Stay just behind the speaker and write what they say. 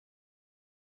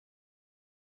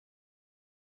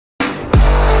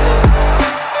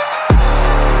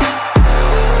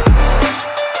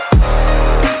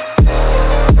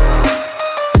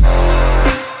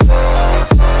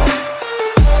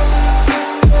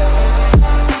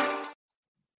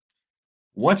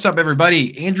What's up,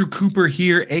 everybody? Andrew Cooper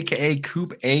here, aka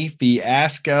Coop a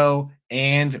Fiasco,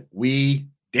 and we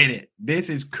did it. This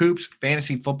is Coop's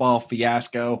Fantasy Football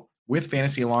Fiasco with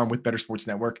Fantasy Alarm with Better Sports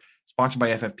Network, sponsored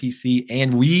by FFPC,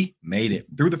 and we made it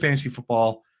through the fantasy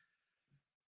football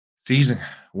season.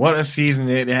 What a season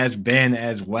it has been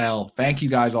as well. Thank you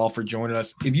guys all for joining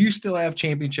us. If you still have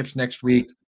championships next week,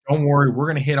 don't worry. We're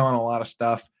going to hit on a lot of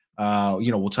stuff.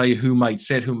 We'll tell you who might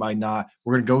sit, who might not.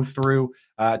 We're going to go through.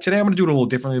 Today, I'm going to do it a little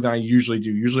differently than I usually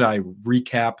do. Usually, I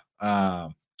recap,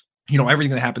 everything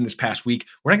that happened this past week.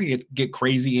 We're not going to get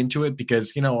crazy into it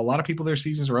because, a lot of people, their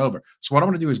seasons are over. So what I'm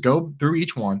going to do is go through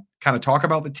each one, kind of talk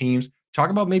about the teams, talk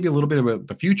about maybe a little bit about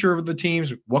the future of the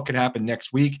teams, what could happen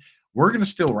next week. We're going to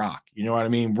still rock. You know what I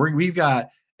mean? We've got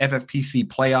FFPC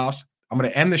playoffs. I'm going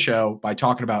to end the show by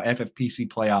talking about FFPC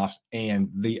playoffs and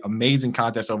the amazing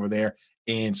contest over there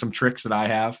and some tricks that I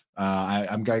have.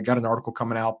 I got an article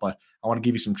coming out, but I want to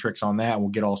give you some tricks on that, and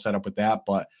we'll get all set up with that.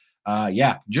 But,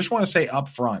 just want to say up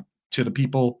front to the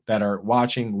people that are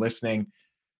watching, listening,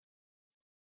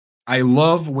 I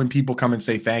love when people come and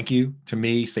say thank you to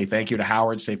me, say thank you to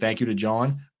Howard, say thank you to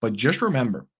John. But just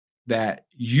remember that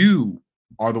you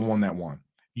are the one that won.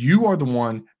 You are the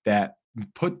one that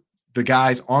put the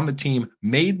guys on the team,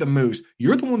 made the moves.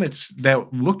 You're the one that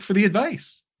looked for the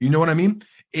advice. You know what I mean?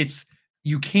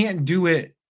 You can't do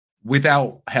it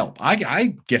without help.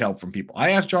 I get help from people. I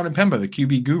ask John and Pemba, the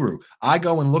QB guru. I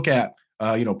go and look at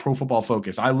Pro Football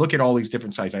Focus. I look at all these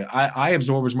different sites. I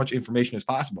absorb as much information as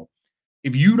possible.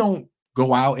 If you don't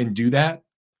go out and do that,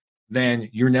 then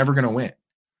you're never going to win.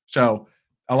 So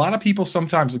a lot of people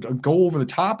sometimes go over the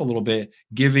top a little bit,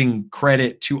 giving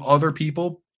credit to other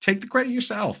people. Take the credit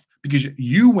yourself because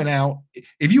you went out.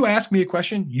 If you ask me a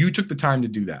question, you took the time to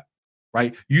do that,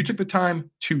 right? You took the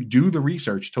time to do the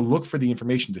research, to look for the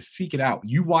information, to seek it out.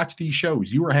 You watch these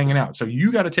shows. You were hanging out. So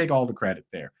you got to take all the credit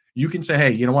there. You can say,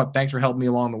 hey, you know what? Thanks for helping me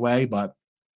along the way, but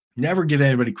never give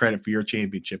anybody credit for your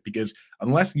championship because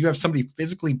unless you have somebody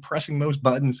physically pressing those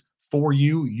buttons for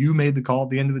you, you made the call at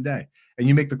the end of the day. And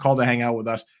you make the call to hang out with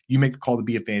us. You make the call to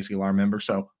be a Fantasy Alarm member.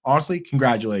 So honestly,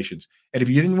 congratulations. And if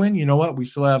you didn't win, you know what? We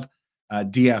still have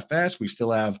DFS. We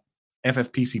still have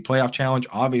FFPC Playoff Challenge.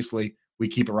 Obviously, we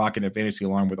keep it rocking at Fantasy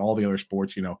Alarm with all the other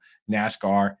sports,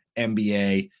 NASCAR,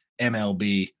 NBA,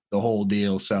 MLB, the whole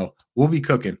deal. So we'll be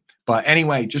cooking. But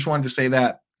anyway, just wanted to say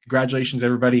that. Congratulations,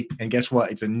 everybody. And guess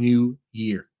what? It's a new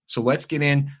year. So let's get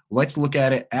in. Let's look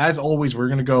at it. As always, we're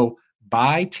going to go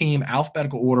by team,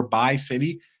 alphabetical order, by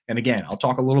city. And again, I'll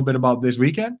talk a little bit about this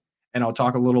weekend, and I'll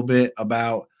talk a little bit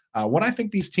about what I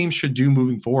think these teams should do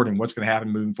moving forward and what's going to happen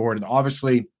moving forward. And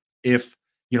obviously, if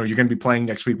you're going to be playing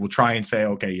next week, we'll try and say,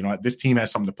 okay, this team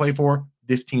has something to play for.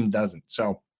 This team doesn't.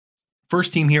 So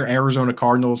first team here, Arizona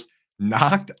Cardinals,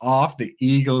 knocked off the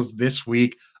Eagles this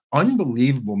week.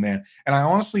 Unbelievable, man. And I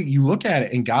honestly, you look at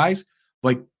it, and guys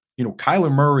like,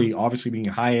 Kyler Murray, obviously being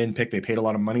a high-end pick, they paid a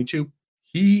lot of money to,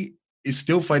 he is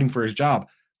still fighting for his job.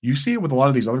 You see it with a lot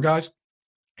of these other guys.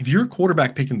 If you're a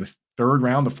quarterback picking the third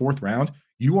round, the fourth round,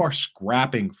 you are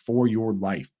scrapping for your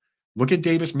life. Look at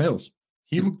Davis Mills.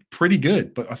 He looked pretty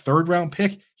good, but a third-round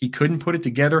pick, he couldn't put it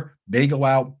together. They go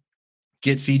out,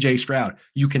 get C.J. Stroud.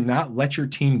 You cannot let your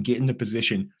team get in a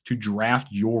position to draft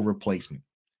your replacement,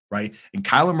 right? And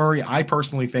Kyler Murray, I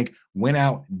personally think, went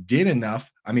out, did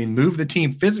enough. I mean, move the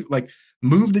team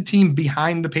move the team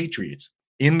behind the Patriots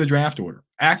in the draft order.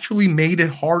 Actually made it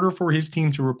harder for his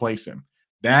team to replace him.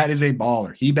 That is a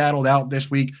baller. He battled out this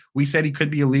week. We said he could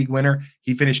be a league winner.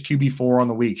 He finished QB4 on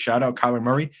the week. Shout out Kyler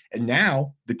Murray. And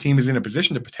now the team is in a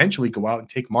position to potentially go out and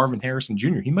take Marvin Harrison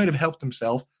Jr. He might have helped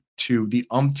himself to the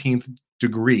umpteenth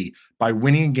degree by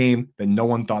winning a game that no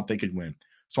one thought they could win.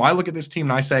 So I look at this team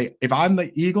and I say, if I'm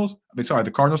the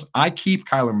the Cardinals, I keep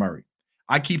Kyler Murray.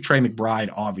 I keep Trey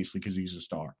McBride, obviously, because he's a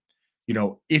star.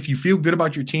 If you feel good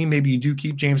about your team, maybe you do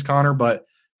keep James Conner, but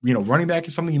running back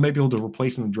is something you might be able to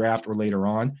replace in the draft or later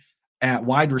on. At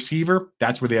wide receiver,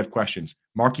 that's where they have questions.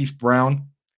 Marquise Brown,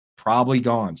 probably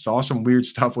gone. Saw some weird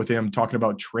stuff with him talking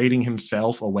about trading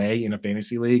himself away in a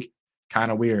fantasy league. Kind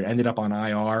of weird. Ended up on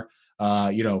IR.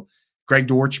 Greg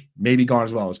Dortch, maybe gone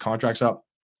as well. His contract's up.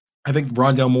 I think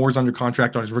Rondell Moore's under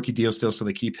contract on his rookie deal still, so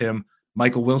they keep him.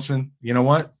 Michael Wilson, you know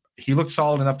what? He looked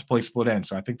solid enough to play split end,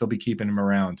 so I think they'll be keeping him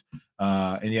around.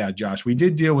 And yeah, Josh, we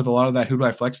did deal with a lot of that who do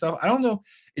I flex stuff. I don't know.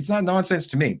 It's not nonsense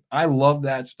to me. I love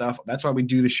that stuff. That's why we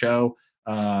do the show,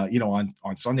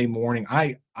 on Sunday morning.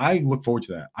 I look forward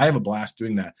to that. I have a blast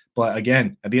doing that. But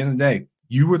again, at the end of the day,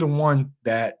 you were the one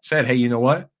that said, hey, you know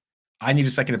what? I need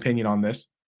a second opinion on this.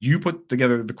 You put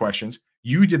together the questions.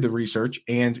 You did the research,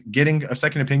 and getting a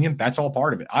second opinion, that's all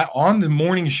part of it. On the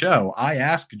morning show, I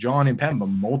asked John and Pemba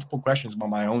multiple questions about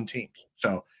my own teams.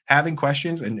 So having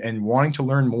questions and wanting to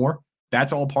learn more,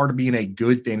 that's all part of being a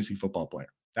good fantasy football player.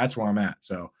 That's where I'm at.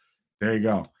 So there you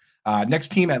go. Next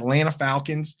team, Atlanta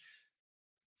Falcons.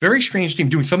 Very strange team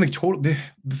doing something total. The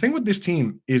thing with this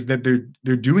team is that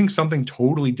they're doing something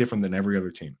totally different than every other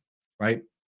team, right?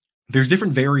 There's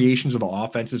different variations of the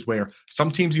offenses where some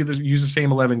teams either use the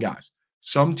same 11 guys.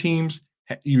 Some teams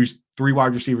use 3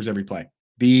 wide receivers every play.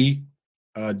 The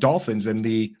Dolphins and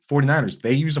the 49ers,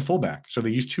 they use a fullback, so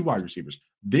they use 2 wide receivers.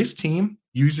 This team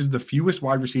uses the fewest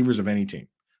wide receivers of any team.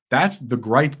 That's the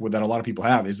gripe that a lot of people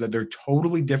have, is that they're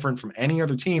totally different from any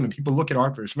other team. And people look at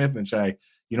Arthur Smith and say,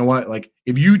 you know what, like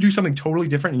if you do something totally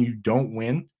different and you don't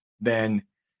win, then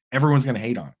everyone's going to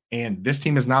hate on it. And this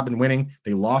team has not been winning.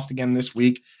 They lost again this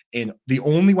week. And the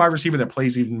only wide receiver that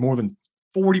plays even more than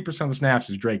 40% of the snaps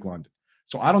is Drake London.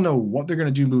 So I don't know what they're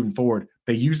going to do moving forward.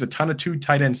 They used a ton of 2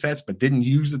 tight end sets, but didn't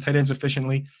use the tight ends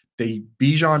efficiently.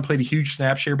 Bijan played a huge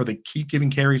snap share, but they keep giving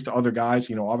carries to other guys.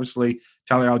 You know, obviously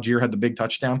Tyler Algier had the big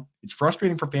touchdown. It's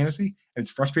frustrating for fantasy, and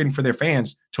it's frustrating for their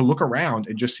fans to look around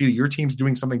and just see that your team's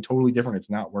doing something totally different. It's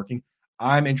not working.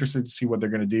 I'm interested to see what they're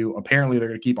going to do. Apparently, they're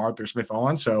going to keep Arthur Smith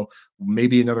on, so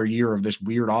maybe another year of this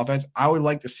weird offense. I would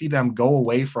like to see them go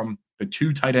away from the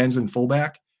 2 tight ends and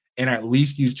fullback and at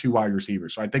least use 2 wide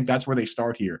receivers. So I think that's where they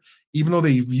start here. Even though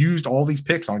they've used all these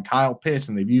picks on Kyle Pitts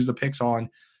and they've used the picks on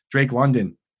Drake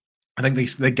London, I think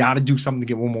they got to do something to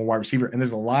get one more wide receiver. And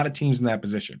there's a lot of teams in that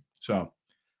position. So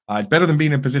it's better than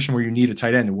being in a position where you need a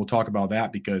tight end. And we'll talk about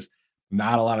that because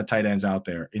not a lot of tight ends out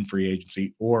there in free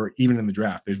agency or even in the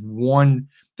draft.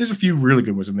 There's a few really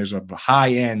good ones, and there's a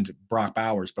high end Brock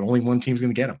Bowers, but only one team's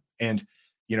going to get him. And,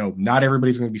 you know, not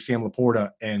everybody's going to be Sam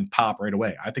Laporta and pop right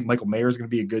away. I think Michael Mayer is going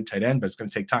to be a good tight end, but it's going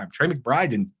to take time. Trey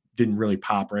McBride didn't really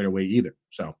pop right away either.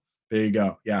 So there you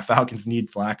go. Yeah, Falcons need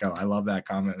Flacco. I love that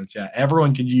comment in the chat.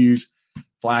 Everyone could use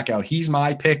Flacco. He's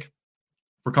my pick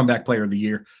for comeback player of the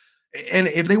year. And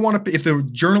if the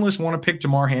journalists want to pick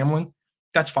Jamar Hamlin,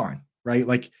 that's fine, right?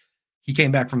 Like he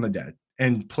came back from the dead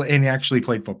and actually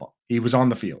played football. He was on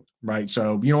the field, right?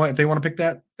 So you know what? If they want to pick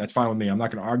that, that's fine with me. I'm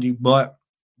not going to argue. But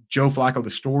Joe Flacco, the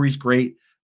story's great.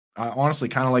 Honestly,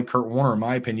 kind of like Kurt Warner, in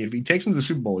my opinion. If he takes him to the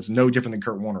Super Bowl, it's no different than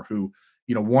Kurt Warner, who,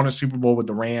 you know, won a Super Bowl with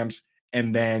the Rams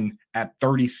and then at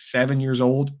 37 years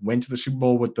old went to the Super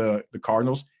Bowl with the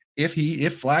Cardinals. If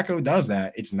Flacco does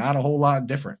that, it's not a whole lot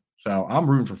different. So I'm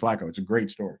rooting for Flacco. It's a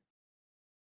great story.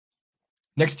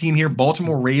 Next team here,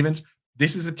 Baltimore Ravens.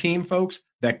 This is a team, folks,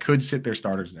 that could sit their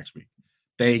starters next week.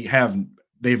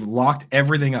 They've locked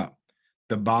everything up.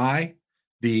 The bye,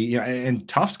 and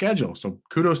tough schedule. So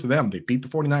kudos to them. They beat the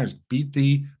 49ers, beat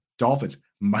the Dolphins,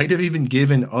 might have even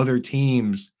given other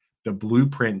teams the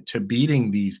blueprint to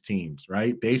beating these teams,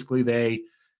 right? Basically, they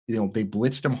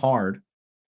blitzed them hard.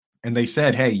 And they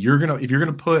said, hey, if you're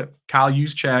gonna put Kyle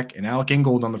Juszczyk and Alec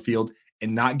Ingold on the field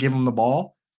and not give them the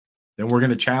ball, then we're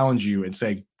gonna challenge you and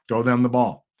say, throw them the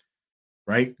ball,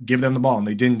 right? Give them the ball. And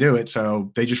they didn't do it.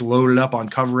 So they just loaded up on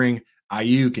covering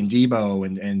Ayuk and Debo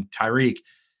and Tyreek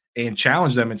and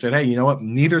challenged them and said, hey, you know what?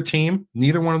 Neither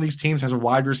one of these teams has a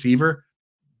wide receiver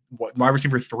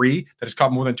 3 that has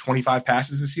caught more than 25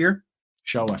 passes this year.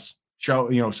 Show us.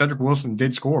 Cedric Wilson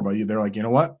did score, but they're like, you know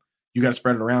what? You got to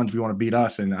spread it around if you want to beat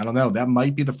us. And I don't know, that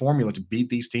might be the formula to beat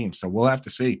these teams. So we'll have to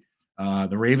see.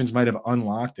 The Ravens might have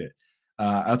unlocked it.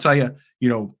 I'll tell you,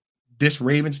 this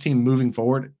Ravens team moving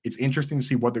forward, it's interesting to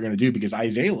see what they're going to do because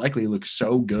Isaiah Likely looks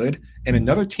so good. And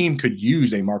another team could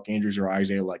use a Mark Andrews or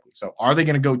Isaiah Likely. So are they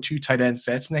going to go 2 tight end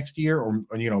sets next year or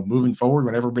moving forward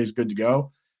when everybody's good to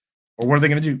go? Or what are they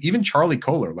going to do? Even Charlie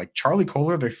Kohler, their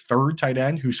 3rd tight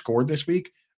end who scored this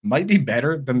week, might be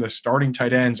better than the starting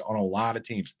tight ends on a lot of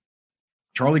teams.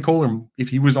 Charlie Kohler, if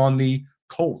he was on the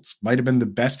Colts, might have been the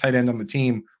best tight end on the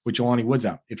team with Jelani Woods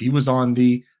out. If he was on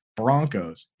the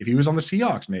Broncos, if he was on the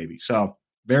Seahawks, maybe. So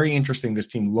very interesting. This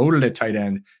team loaded at tight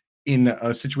end in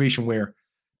a situation where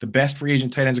the best free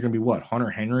agent tight ends are going to be what? Hunter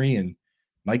Henry and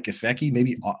Mike Gesicki,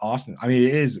 maybe Austin. I mean,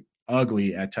 it is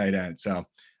ugly at tight end. So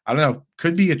I don't know.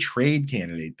 Could be a trade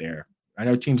candidate there. I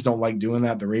know teams don't like doing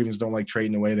that. The Ravens don't like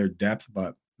trading away their depth,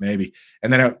 but maybe.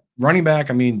 And then at running back,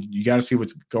 I mean, you got to see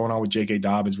what's going on with J.K.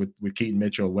 Dobbins, with Keaton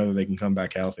Mitchell, whether they can come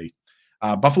back healthy.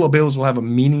 Buffalo Bills will have a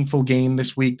meaningful game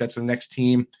this week. That's the next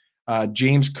team.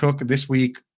 James Cook this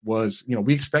week was,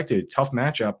 we expected a tough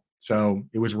matchup. So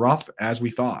it was rough as we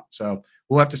thought. So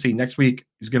we'll have to see. Next week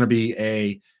is going to be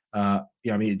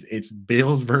it's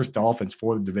Bills versus Dolphins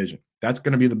for the division. That's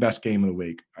going to be the best game of the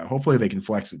week. Hopefully they can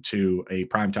flex it to a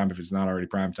primetime if it's not already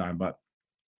primetime. But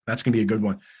That's going to be a good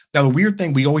one. Now, the weird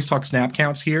thing, we always talk snap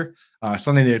counts here.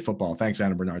 Sunday Night Football. Thanks,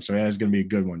 Adam Bernard. So that is going to be a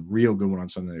good one. Real good one on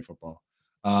Sunday Night Football.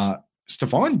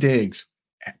 Stephon Diggs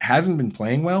hasn't been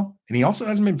playing well, and he also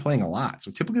hasn't been playing a lot. So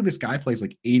typically this guy plays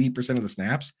like 80% of the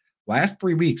snaps. Last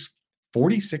 3 weeks,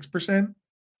 46%,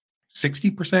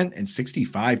 60%, and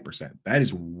 65%. That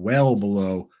is well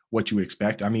below what you would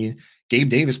expect. I mean, Gabe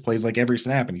Davis plays like every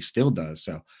snap, and he still does.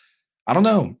 So I don't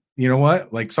know. You know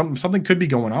what? Like something could be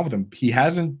going on with him. He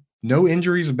hasn't. No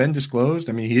injuries have been disclosed.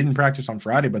 I mean, he didn't practice on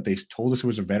Friday, but they told us it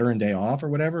was a veteran day off or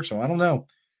whatever. So I don't know.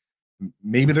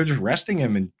 Maybe they're just resting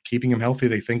him and keeping him healthy.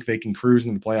 They think they can cruise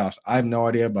in the playoffs. I have no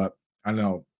idea, but I don't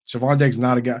know. Stephon Diggs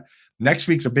not a guy. Next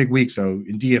week's a big week, so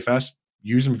in DFS,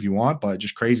 use him if you want, but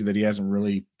just crazy that he hasn't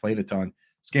really played a ton.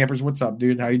 Scampers, what's up,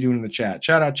 dude? How you doing in the chat?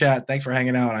 Shout out, chat. Thanks for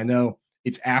hanging out. I know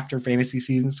it's after fantasy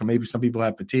season, so maybe some people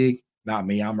have fatigue. Not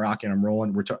me. I'm rocking. I'm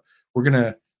rolling. We're talking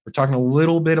a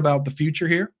little bit about the future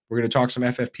here. We're gonna talk some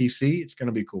FFPC. It's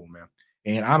gonna be cool, man.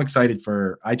 And I'm excited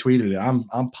I tweeted it.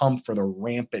 I'm pumped for the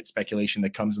rampant speculation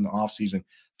that comes in the offseason.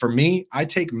 For me, I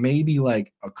take maybe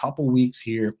like a couple weeks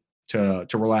here to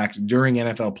relax during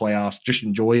NFL playoffs, just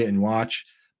enjoy it and watch.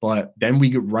 But then we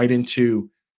get right into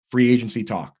free agency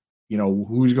talk. You know,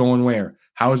 who's going where?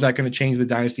 How is that going to change the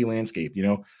dynasty landscape? You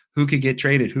know, who could get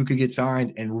traded, who could get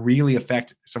signed and really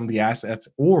affect some of the assets,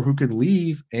 or who could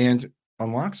leave and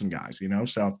unlock some guys, you know?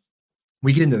 So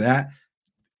we get into that.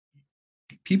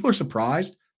 People are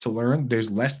surprised to learn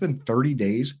there's less than 30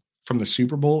 days from the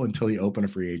Super Bowl until the open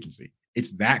of free agency.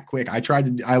 It's that quick.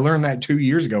 I learned that 2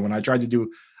 years ago when I tried to do,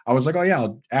 I was like, oh yeah,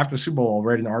 after the Super Bowl, I'll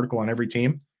write an article on every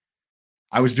team.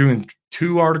 I was doing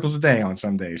 2 articles a day on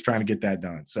some days trying to get that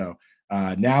done. So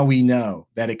now we know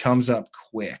that it comes up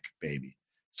quick, baby.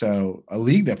 So a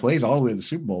league that plays all the way to the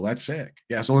Super Bowl, that's sick.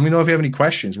 Yeah. So let me know if you have any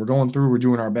questions. We're going through, we're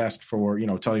doing our best for,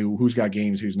 tell you who's got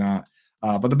games, who's not.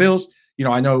 But the Bills,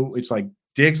 I know it's like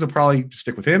Diggs will probably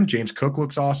stick with him. James Cook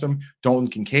looks awesome. Dalton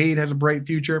Kincaid has a bright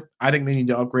future. I think they need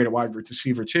to upgrade at wide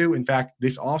receiver too. In fact,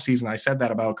 this offseason, I said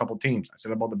that about a couple of teams. I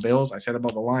said about the Bills. I said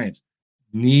about the Lions.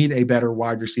 Need a better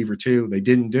wide receiver too. They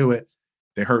didn't do it.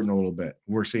 They're hurting a little bit.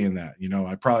 We're seeing that.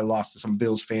 I probably lost to some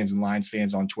Bills fans and Lions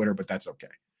fans on Twitter, but that's okay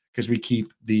because we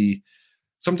keep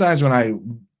sometimes when I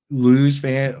lose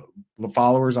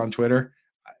followers on Twitter,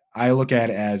 I look at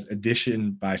it as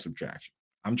addition by subtraction.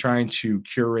 I'm trying to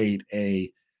curate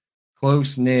a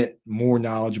close-knit, more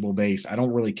knowledgeable base. I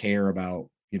don't really care about,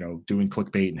 doing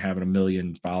clickbait and having 1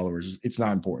 million followers. It's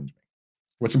not important to me.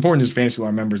 What's important is Fantasy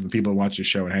Alarm members and the people that watch this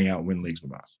show and hang out and win leagues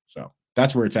with us. So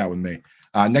that's where it's at with me.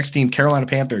 Next team, Carolina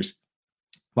Panthers.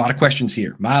 A lot of questions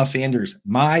here. Miles Sanders,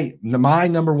 my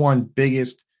number one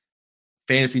biggest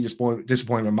fantasy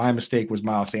disappointment. My mistake was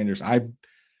Miles Sanders.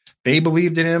 They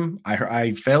believed in him.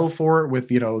 I fell for it with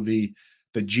the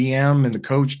GM and the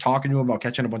coach talking to him about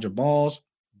catching a bunch of balls.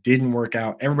 Didn't work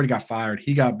out. Everybody got fired.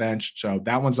 He got benched. So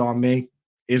that one's on me.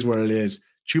 Is what it is.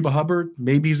 Chuba Hubbard,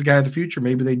 maybe he's the guy of the future.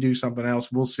 Maybe they do something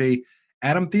else. We'll see.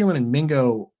 Adam Thielen and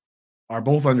Mingo are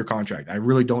both under contract. I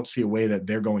really don't see a way that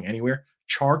they're going anywhere.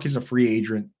 Chark is a free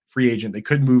agent. They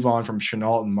could move on from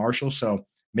Chenault and Marshall. So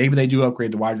maybe they do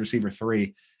upgrade the wide receiver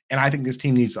 3. And I think this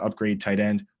team needs to upgrade tight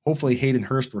end. Hopefully Hayden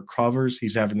Hurst recovers.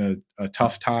 He's having a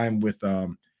tough time with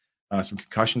some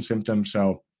concussion symptoms.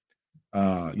 So,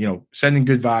 sending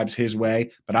good vibes his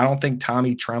way. But I don't think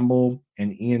Tommy Tremble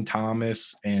and Ian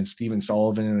Thomas and Steven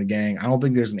Sullivan in the gang, I don't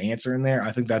think there's an answer in there.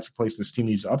 I think that's a place this team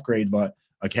needs to upgrade. But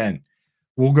again,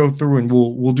 we'll go through and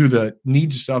we'll do the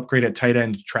needs to upgrade at tight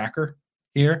end tracker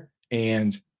here.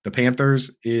 And the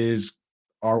Panthers is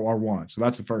our one. So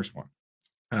that's the first one.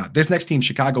 This next team,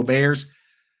 Chicago Bears.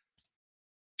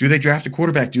 Do they draft a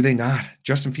quarterback? Do they not?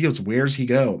 Justin Fields, where does he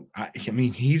go? I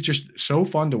mean, he's just so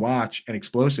fun to watch and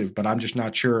explosive, but I'm just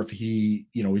not sure if he,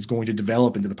 is going to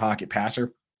develop into the pocket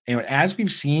passer. And as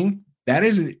we've seen, it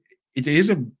is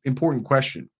an important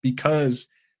question because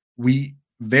we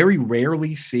very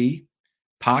rarely see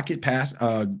pocket pass,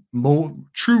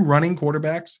 true running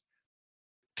quarterbacks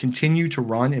continue to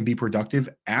run and be productive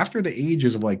after the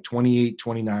ages of like 28,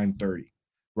 29, 30.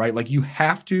 Right? Like you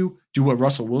have to do what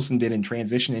Russell Wilson did and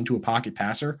transition into a pocket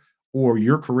passer, or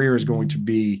your career is going to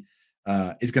be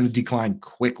decline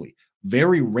quickly.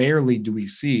 Very rarely do we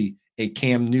see a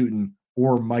Cam Newton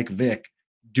or Mike Vick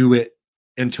do it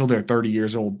until they're 30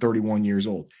 years old, 31 years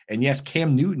old. And yes,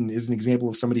 Cam Newton is an example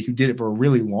of somebody who did it for a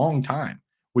really long time,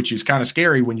 which is kind of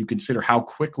scary when you consider how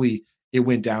quickly it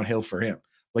went downhill for him.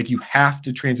 Like you have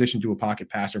to transition to a pocket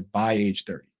passer by age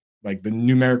 30. Like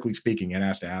numerically speaking, it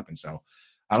has to happen. So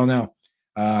I don't know.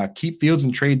 Keep Fields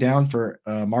and trade down for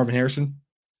Marvin Harrison.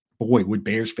 Boy, would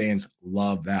Bears fans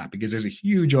love that because there's a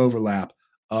huge overlap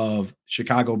of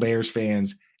Chicago Bears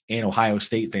fans and Ohio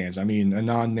State fans. I mean,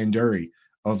 Anand Nanduri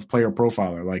of Player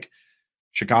Profiler, like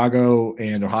Chicago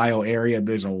and Ohio area,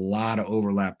 there's a lot of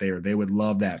overlap there. They would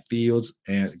love that. Fields,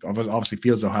 and obviously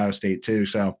Fields, Ohio State too.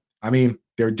 So, I mean,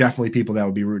 there are definitely people that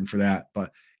would be rooting for that.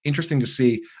 But interesting to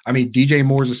see. I mean, DJ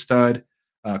Moore's a stud.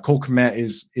 Cole Kmet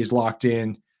is locked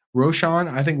in. Roshan,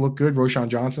 I think, looked good. Roshan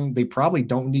Johnson. They probably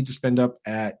don't need to spend up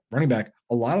at running back.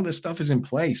 A lot of this stuff is in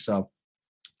place. So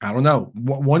I don't know.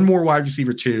 One more wide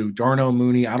receiver too. Darnell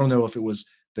Mooney. I don't know if it was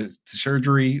the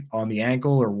surgery on the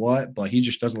ankle or what, but he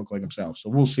just doesn't look like himself. So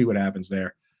we'll see what happens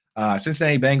there.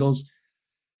 Cincinnati Bengals.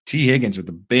 T. Higgins with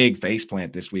the big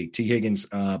faceplant this week. T. Higgins,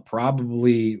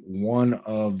 probably one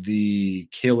of the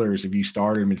killers if you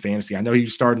started him in fantasy. I know he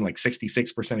started in like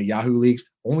 66% of Yahoo leagues,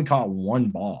 only caught one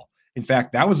ball. In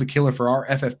fact, that was a killer for our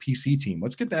FFPC team.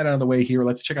 Let's get that out of the way here.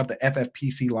 Let's check out the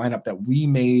FFPC lineup that we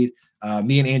made,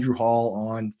 me and Andrew Hall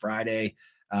on Friday.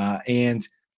 And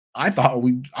I thought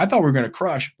we were going to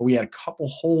crush, but we had a couple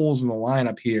holes in the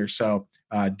lineup here. So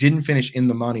didn't finish in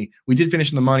the money. We did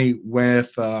finish in the money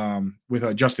with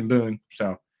Justin Boone.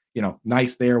 So,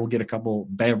 nice there. We'll get a couple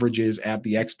beverages at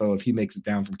the expo if he makes it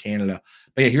down from Canada.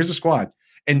 But yeah, here's the squad.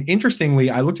 And interestingly,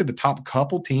 I looked at the top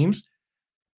couple teams.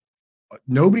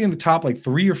 Nobody in the top like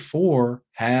 3 or 4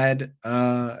 had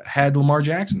Lamar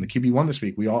Jackson, the QB1 this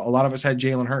week. A lot of us had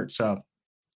Jalen Hurts. So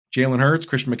Jalen Hurts,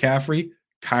 Christian McCaffrey,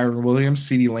 Kyron Williams,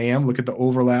 CeeDee Lamb. Look at the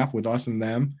overlap with us and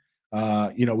them.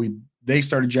 They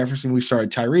started Jefferson. We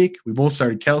started Tyreek. We both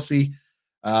started Kelsey.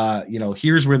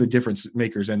 Here's where the difference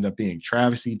makers end up being.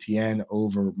 Travis Etienne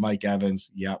over Mike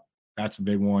Evans. Yep, that's a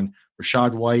big one.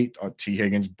 Rashad White, T.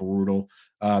 Higgins, brutal.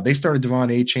 They started Devon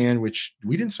Achane, which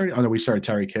we didn't start. Oh, no, we started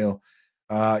Tyreek Hill.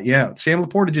 Sam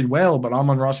Laporta did well, but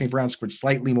Amon-Ra St. Brown scored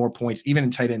slightly more points, even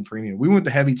in tight end premium. We went the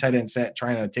heavy tight end set,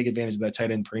 trying to take advantage of that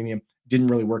tight end premium. Didn't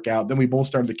really work out. Then we both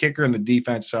started the kicker and the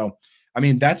defense. So, I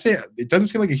mean, that's it. It doesn't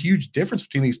seem like a huge difference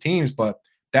between these teams, but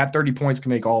that 30 points can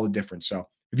make all the difference. So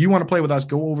if you want to play with us,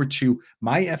 go over to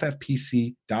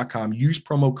myffpc.com. Use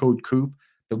promo code COOP.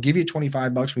 They'll give you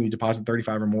 $25 when you deposit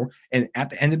 35 or more. And at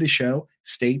the end of the show,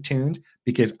 stay tuned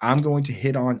because I'm going to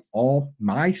hit on all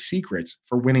my secrets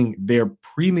for winning their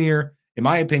premier, in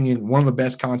my opinion, one of the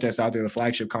best contests out there, the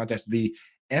flagship contest, the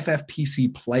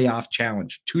FFPC Playoff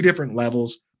Challenge. 2 different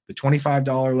levels, the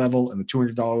 $25 level and the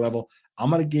 $200 level. I'm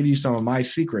going to give you some of my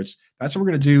secrets. That's what we're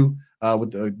going to do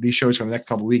with these shows for the next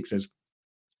couple of weeks. Is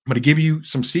I'm going to give you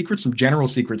some secrets, some general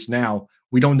secrets now.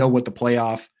 We don't know what the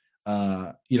playoff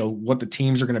what the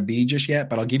teams are going to be just yet,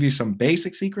 but I'll give you some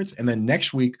basic secrets. And then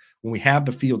next week, when we have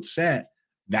the field set,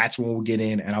 that's when we'll get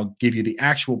in and I'll give you the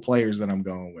actual players that I'm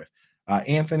going with.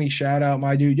 Anthony, shout out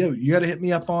my dude. Yo, you got to hit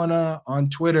me up on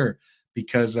Twitter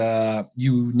because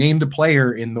you named a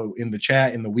player in the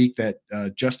chat in the week that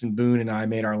Justin Boone and I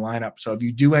made our lineup. So if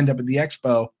you do end up at the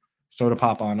expo, soda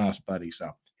pop on us, buddy.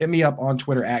 So hit me up on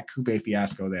Twitter at Coop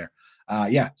Fiasco there.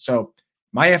 So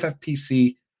my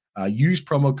FFPC, use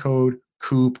promo code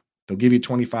COOP. They'll give you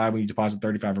 25 when you deposit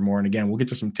 35 or more. And again, we'll get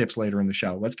to some tips later in the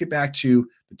show. Let's get back to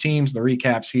the teams, the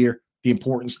recaps here, the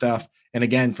important stuff. And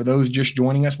again, for those just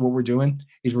joining us, what we're doing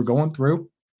is we're going through,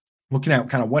 looking at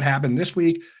kind of what happened this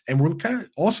week. And we're kind of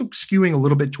also skewing a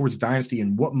little bit towards Dynasty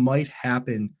and what might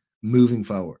happen moving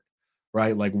forward,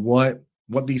 right? Like what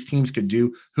these teams could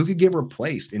do, who could get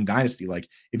replaced in Dynasty. Like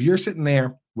if you're sitting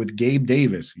there with Gabe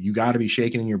Davis, you got to be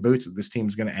shaking in your boots that this team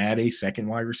is going to add a second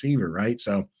wide receiver, right?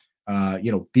 So,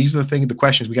 these are the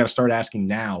questions we got to start asking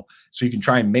now so you can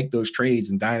try and make those trades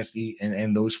in Dynasty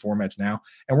and those formats now.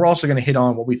 And we're also going to hit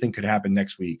on what we think could happen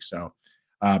next week. So,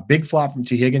 big flop from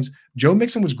T. Higgins. Joe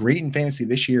Mixon was great in fantasy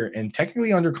this year and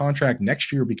technically under contract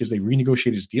next year because they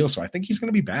renegotiated his deal. So I think he's going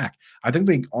to be back. I think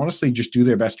they honestly just do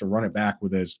their best to run it back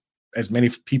with as many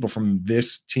people from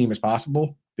this team as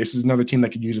possible. This is another team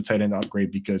that could use a tight end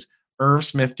upgrade because Irv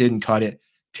Smith didn't cut it.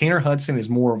 Tanner Hudson is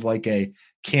more of like a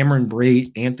Cameron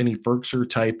Brate, Anthony Ferkser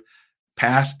type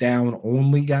pass down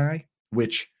only guy,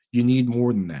 which you need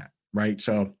more than that, right?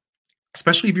 So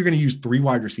especially if you're going to use 3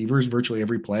 wide receivers virtually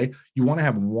every play, you want to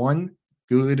have one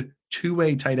good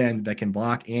 2-way tight end that can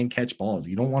block and catch balls.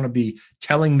 You don't want to be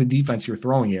telling the defense you're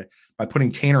throwing it by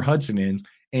putting Tanner Hudson in,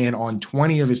 and on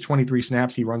 20 of his 23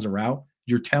 snaps he runs a route.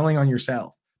 You're telling on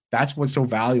yourself. That's what's so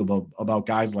valuable about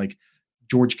guys like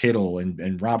George Kittle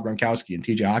and Rob Gronkowski and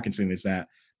TJ Hawkinson is that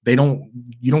you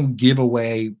don't give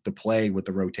away the play with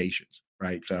the rotations,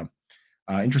 right? So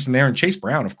interesting there. And Chase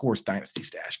Brown, of course, dynasty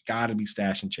stash. Got to be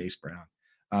stashing Chase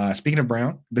Brown. Speaking of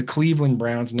Brown, the Cleveland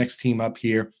Browns, next team up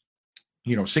here,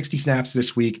 60 snaps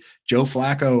this week. Joe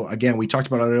Flacco, again, we talked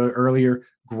about it earlier.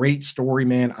 Great story,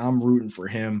 man. I'm rooting for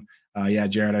him. Yeah,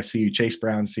 Jared, I see you. Chase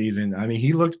Brown season. I mean,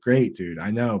 he looked great, dude.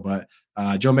 I know, but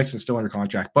Joe Mixon's still under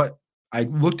contract. But I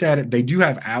looked at it. They do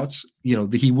have outs.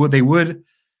 They would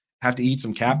have to eat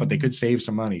some cap, but they could save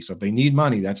some money. So if they need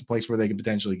money, that's a place where they can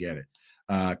potentially get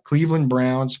it. Cleveland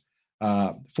Browns,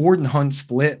 Ford and Hunt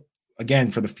split.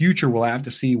 Again, for the future, we'll have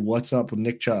to see what's up with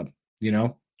Nick Chubb.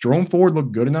 Jerome Ford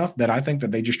looked good enough that I think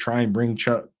that they just try and bring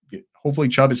Chubb. Hopefully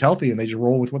Chubb is healthy and they just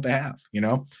roll with what they have.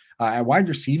 At wide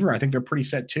receiver, I think they're pretty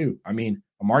set too. I mean,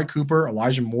 Amari Cooper,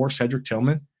 Elijah Moore, Cedric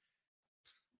Tillman,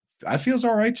 that feels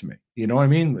all right to me. You know what I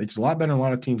mean? It's a lot better than a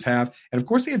lot of teams have. And of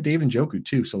course, they have David Njoku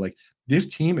too. So, like, this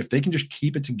team, if they can just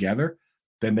keep it together,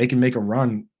 then they can make a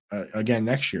run again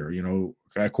next year.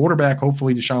 At quarterback,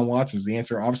 hopefully Deshaun Watson is the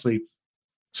answer. Obviously,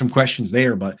 some questions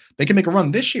there, but they can make a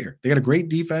run this year. They got a great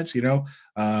defense. I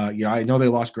know they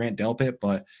lost Grant Delpit,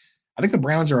 but I think the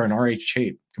Browns are in RH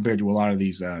shape compared to a lot of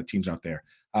these teams out there.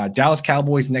 Dallas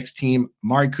Cowboys next team,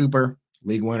 Amari Cooper,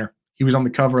 league winner. He was on the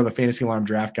cover of the Fantasy Alarm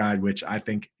Draft Guide, which I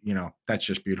think, that's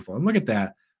just beautiful. And look at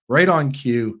that. Right on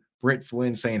cue, Britt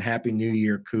Flynn saying Happy New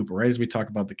Year, Cooper, right as we talk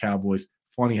about the Cowboys.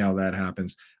 Funny how that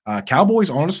happens. Cowboys,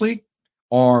 honestly,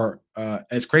 are,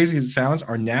 as crazy as it sounds,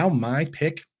 are now my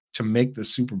pick to make the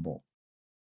Super Bowl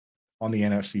on the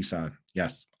NFC side.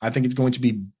 Yes, I think it's going to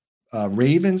be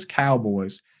Ravens,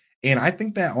 Cowboys. And I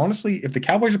think that, honestly, if the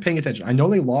Cowboys are paying attention, I know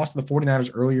they lost to the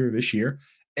 49ers earlier this year.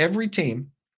 Every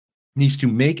team needs to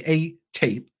make a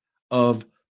tape of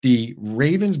the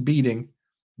Ravens beating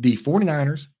the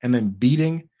 49ers and then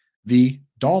beating the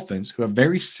Dolphins, who have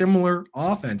very similar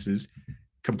offenses.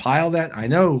 Compile that. I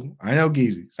know,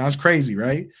 Geezy. Sounds crazy,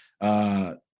 right?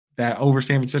 That over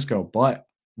San Francisco. But,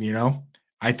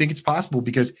 I think it's possible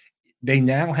because they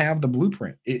now have the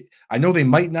blueprint. I know they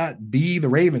might not be the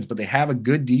Ravens, but they have a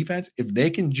good defense. If they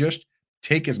can just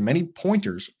take as many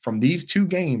pointers from these two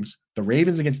games, the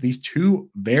Ravens against these two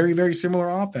very, very similar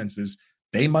offenses,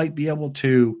 they might be able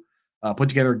to put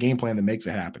together a game plan that makes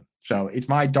it happen. So it's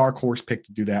my dark horse pick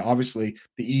to do that. Obviously,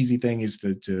 the easy thing is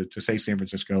to say San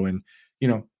Francisco, and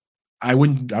I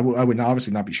would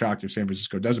obviously not be shocked if San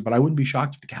Francisco does it, but I wouldn't be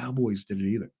shocked if the Cowboys did it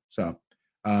either. So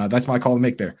that's my call to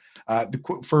make there.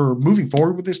 For moving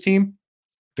forward with this team,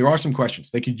 there are some questions.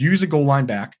 They could use a goal line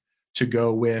back to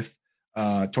go with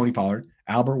Tony Pollard.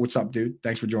 Albert, what's up, dude?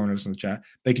 Thanks for joining us in the chat.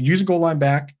 They could use a goal line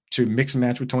back to mix and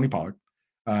match with Tony Pollard.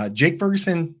 Jake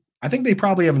Ferguson, I think they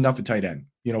probably have enough at tight end.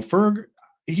 Ferg,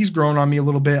 he's grown on me a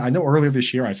little bit. I know earlier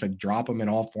this year I said drop him in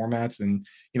all formats, and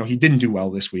he didn't do well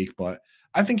this week, but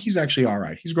I think he's actually all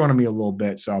right. He's grown on me a little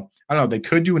bit. So I don't know. They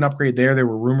could do an upgrade there. There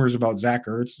were rumors about Zach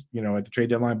Ertz, at the trade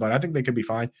deadline, but I think they could be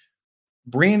fine.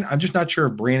 I'm just not sure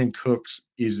if Brandon Cooks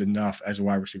is enough as a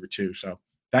wide receiver too. So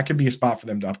that could be a spot for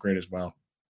them to upgrade as well.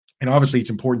 And obviously it's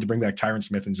important to bring back Tyron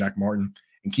Smith and Zach Martin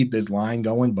and keep this line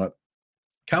going, but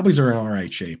Cowboys are in all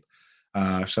right shape.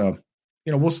 So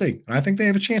we'll see. And I think they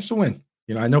have a chance to win.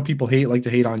 I know people like to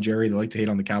hate on Jerry. They like to hate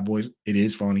on the Cowboys. It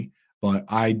is funny. But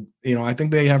I think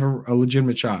they have a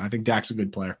legitimate shot. I think Dak's a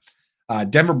good player.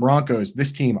 Denver Broncos,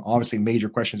 this team, obviously major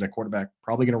questions at quarterback.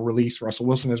 Probably going to release Russell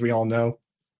Wilson, as we all know.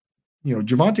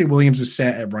 Javonte Williams is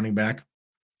set at running back,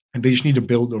 and they just need to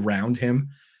build around him.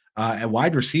 At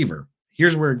wide receiver,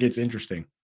 here's where it gets interesting.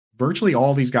 Virtually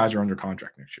all these guys are under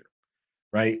contract next year,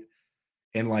 right?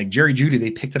 And like Jerry Jeudy,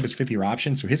 they picked up his fifth-year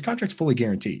option, so his contract's fully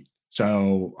guaranteed.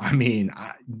 So, I mean,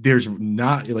 there's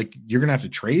not like you're going to have to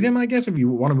trade him, I guess, if you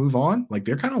want to move on. Like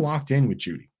they're kind of locked in with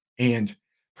Jeudy. And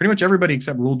pretty much everybody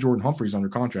except Lil Jordan Humphrey is under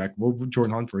contract. Lil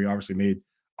Jordan Humphrey obviously made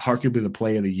arguably the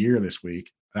play of the year this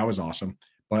week. That was awesome.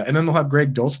 And then they'll have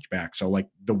Greg Dulcich back. So, like,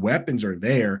 the weapons are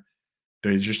there.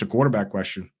 There's just a quarterback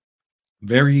question.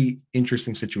 Very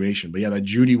interesting situation. But, yeah, that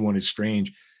Jeudy one is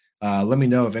strange. Let me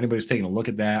know if anybody's taking a look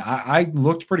at that. I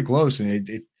looked pretty close, and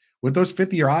it with those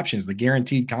fifth-year options, the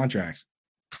guaranteed contracts,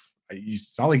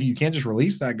 it's not like you can't just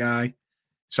release that guy.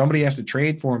 Somebody has to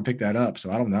trade for him, pick that up.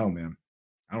 So I don't know, man.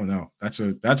 I don't know. That's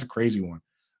a crazy one.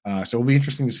 So it'll be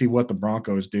interesting to see what the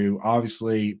Broncos do.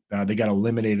 Obviously, they got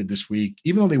eliminated this week.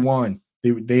 Even though they won,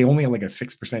 they only had like a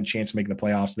 6% chance of making the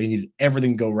playoffs. They needed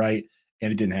everything to go right,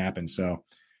 and it didn't happen. So,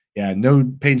 yeah,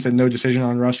 Peyton said no decision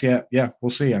on Russ yet. Yeah, we'll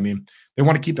see. I mean, they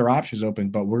want to keep their options open,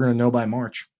 but we're going to know by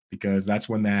March because that's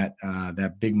when that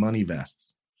big money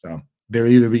vests. So they'll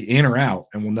either be in or out,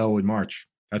 and we'll know in March.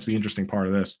 That's the interesting part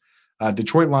of this.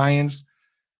 Detroit Lions,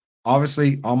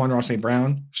 obviously, Amon-Ra St.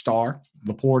 Brown, star.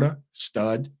 Laporta,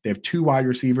 stud. They have two wide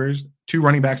receivers, two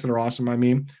running backs that are awesome. I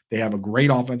mean, they have a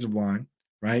great offensive line,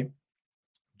 right?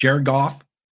 Jared Goff,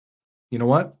 you know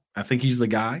what? I think he's the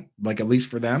guy, like at least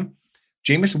for them.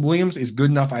 Jameson Williams is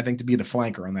good enough, I think, to be the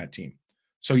flanker on that team.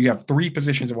 So you have three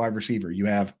positions at wide receiver. You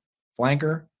have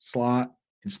flanker, slot,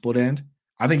 and split end.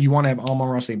 I think you want to have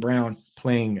Amon-Ra St. Brown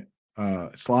playing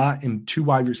slot in 2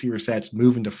 wide receiver sets,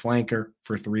 moving to flanker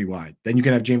for 3 wide. Then you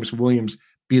can have Jameson Williams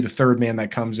be the third man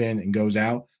that comes in and goes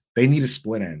out. They need a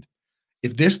split end.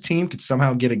 If this team could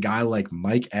somehow get a guy like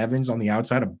Mike Evans on the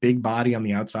outside, a big body on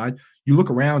the outside, you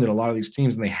look around at a lot of these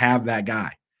teams and they have that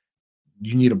guy.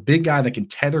 You need a big guy that can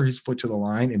tether his foot to the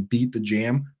line and beat the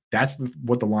jam. That's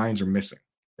what the Lions are missing,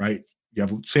 right? You have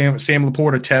Sam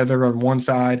Laporta tether on one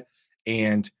side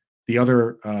and the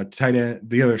other tight end,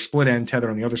 the other split end tether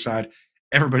on the other side.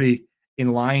 Everybody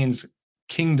in Lions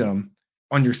Kingdom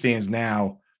understands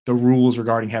now the rules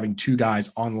regarding having 2 guys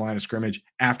on the line of scrimmage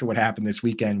after what happened this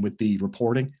weekend with the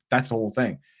reporting. That's the whole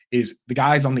thing, is the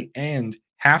guys on the end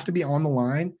have to be on the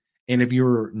line. And if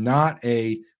you're not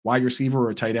a wide receiver or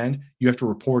a tight end, you have to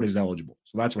report as eligible.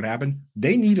 So that's what happened.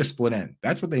 They need a split end.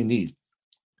 That's what they need.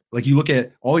 Like you look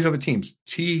at all these other teams,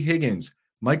 T. Higgins,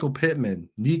 Michael Pittman,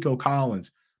 Nico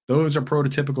Collins, those are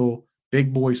prototypical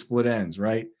big boy split ends,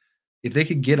 right? If they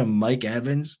could get a Mike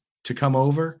Evans to come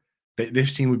over,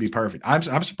 this team would be perfect.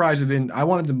 I'm surprised it didn't. I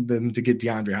wanted them to get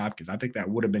DeAndre Hopkins. I think that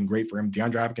would have been great for him.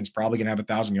 DeAndre Hopkins probably going to have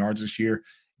 1,000 yards this year.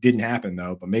 Didn't happen,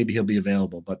 though, but maybe he'll be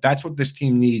available. But that's what this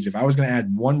team needs. If I was going to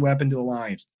add one weapon to the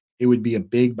Lions, it would be a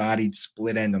big-bodied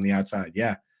split end on the outside.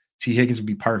 Yeah, T. Higgins would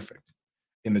be perfect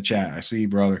in the chat. I see you,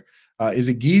 brother. Is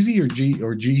it Geezy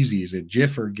or Jeezy? Is it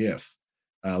GIF or GIF?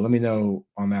 Let me know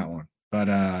on that one. But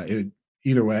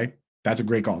either way, that's a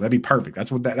great call. That'd be perfect.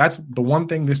 That's the one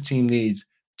thing this team needs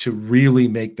to really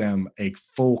make them a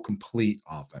full, complete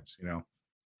offense.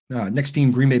 Next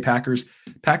team, Green Bay Packers.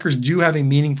 Packers do have a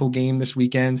meaningful game this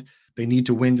weekend. They need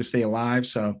to win to stay alive.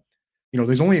 So,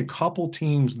 there's only a couple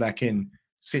teams that can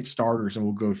sit starters, and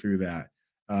we'll go through that.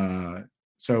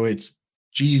 So it's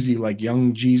Jeezy, like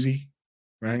young Jeezy,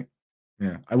 right?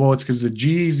 Yeah. Well, it's because the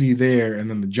Jeezy there and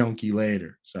then the junkie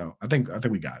later. So I think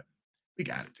we got it. We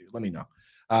got it, dude. Let me know.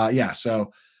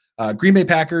 So Green Bay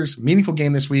Packers, meaningful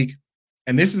game this week.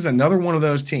 And this is another one of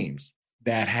those teams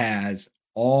that has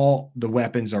all the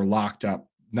weapons are locked up,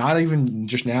 not even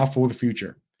just now, for the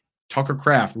future. Tucker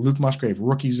Kraft, Luke Musgrave,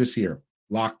 rookies this year,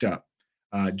 locked up.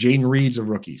 Jaden Reed's a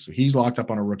rookie, so he's locked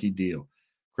up on a rookie deal.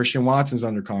 Christian Watson's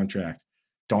under contract.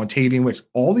 Dontavian Wicks.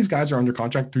 All these guys are under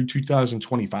contract through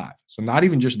 2025. So not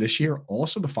even just this year,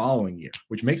 also the following year,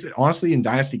 which makes it honestly in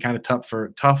Dynasty kind of tough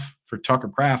for Tucker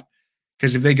Kraft,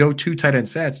 because if they go 2 tight end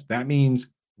sets, that means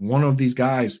one of these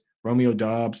guys, Romeo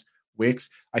Doubs, Wicks.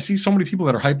 I see so many people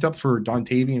that are hyped up for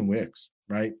Dontavian Wicks,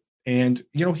 right? And,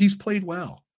 he's played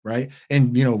well, right?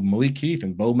 And, Malik Heath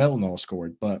and Bo Melton all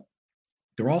scored, but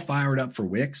they're all fired up for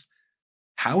Wicks.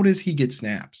 How does he get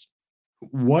snaps?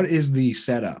 What is the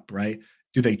setup, right?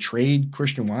 Do they trade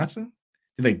Christian Watson?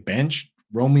 Do they bench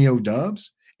Romeo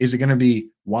Doubs? Is it going to be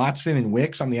Watson and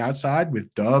Wicks on the outside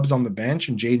with Doubs on the bench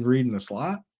and Jaden Reed in the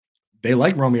slot? They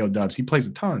like Romeo Doubs. He plays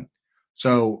a ton.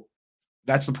 So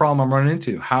that's the problem I'm running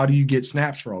into. How do you get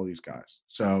snaps for all these guys?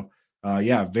 So,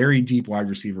 very deep wide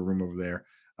receiver room over there.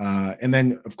 And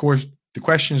then, of course, the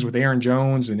question is with Aaron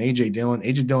Jones and A.J. Dillon.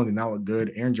 A.J. Dillon did not look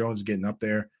good. Aaron Jones is getting up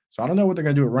there. So I don't know what they're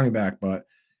going to do at running back, but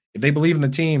if they believe in the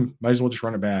team, might as well just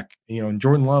run it back. And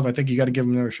Jordan Love, I think you got to give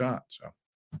him another shot. So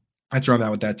that's where I'm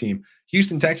at with that team.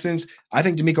 Houston Texans, I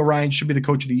think DeMeco Ryans should be the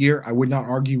coach of the year. I would not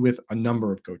argue with a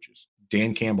number of coaches.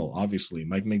 Dan Campbell, obviously,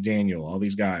 Mike McDaniel, all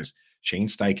these guys, Shane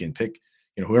Steichen, pick,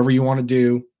 whoever you want to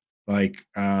do,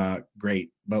 great.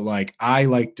 But I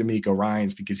like DeMeco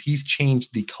Ryans because he's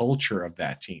changed the culture of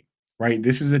that team, right?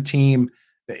 This is a team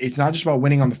that it's not just about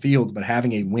winning on the field, but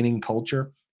having a winning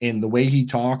culture. And the way he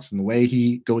talks and the way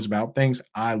he goes about things,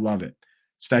 I love it.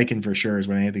 Steichen for sure is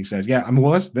what Anthony says. Yeah,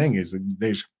 that's the thing is that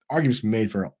there's arguments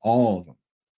made for all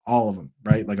of them,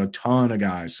 right? Like a ton of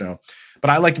guys. So, but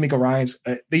I like DeMeco Ryans.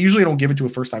 They usually don't give it to a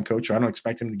first-time coach, so I don't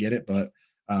expect him to get it, but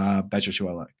that's just who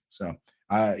I like. So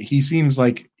he seems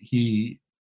like he's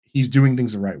doing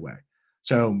things the right way.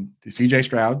 So CJ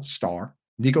Stroud, star.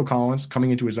 Nico Collins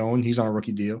coming into his own. He's on a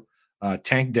rookie deal.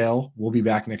 Tank Dell will be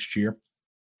back next year.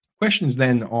 Questions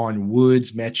then on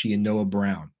Woods, Mechie, and Noah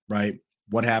Brown, right?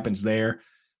 What happens there?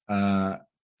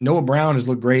 Noah Brown has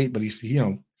looked great, but he's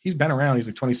been around. He's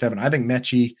like 27. I think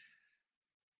Mechie,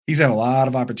 he's had a lot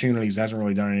of opportunities, hasn't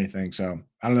really done anything. So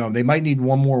I don't know. They might need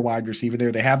one more wide receiver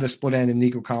there. They have the split end in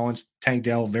Nico Collins, Tank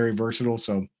Dell, very versatile.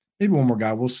 So maybe one more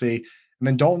guy. We'll see. And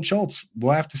then Dalton Schultz,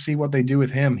 we'll have to see what they do with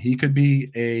him. He could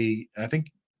be I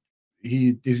think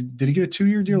did he get a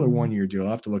 2-year deal or 1-year deal?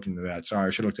 I'll have to look into that. Sorry, I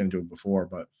should have looked into it before,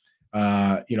 but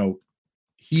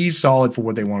he's solid for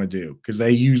what they want to do because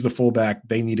they use the fullback.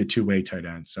 They need a 2-way tight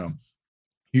end. So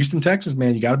Houston Texans,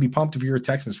 man, you got to be pumped if you're a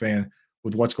Texans fan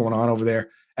with what's going on over there.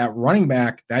 At running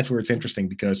back, that's where it's interesting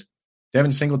because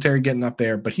Devin Singletary getting up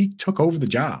there, but he took over the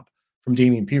job from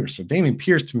Dameon Pierce. So Dameon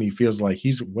Pierce to me feels like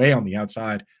he's way on the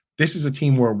outside. This is a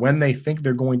team where when they think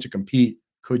they're going to compete,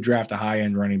 could draft a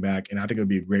high-end running back, and I think it would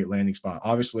be a great landing spot.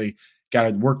 Obviously,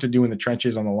 got work to do in the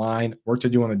trenches on the line, work to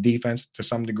do on the defense to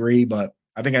some degree, but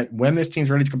I think when this team's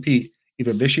ready to compete,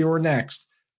 either this year or next,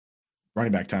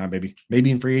 running back time, baby.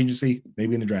 Maybe in free agency,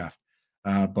 maybe in the draft.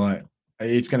 But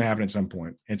it's going to happen at some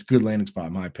point. It's a good landing spot,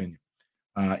 in my opinion.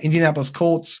 Indianapolis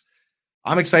Colts.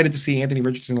 I'm excited to see Anthony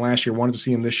Richardson last year. Wanted to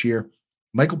see him this year.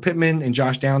 Michael Pittman and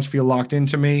Josh Downs feel locked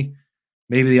into me.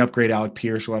 Maybe they upgrade Alec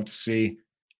Pierce. We'll have to see.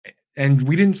 And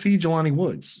we didn't see Jelani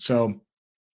Woods. So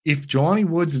if Jelani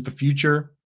Woods is the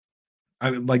future,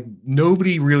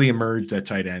 nobody really emerged at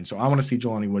tight end. So I want to see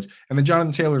Jelani Woods. And then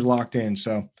Jonathan Taylor's locked in.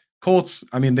 So Colts,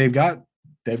 I mean, they've got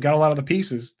a lot of the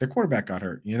pieces. Their quarterback got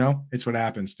hurt, it's what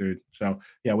happens, dude. So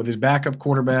yeah, with his backup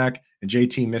quarterback and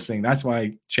JT missing, that's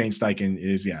why Shane Steichen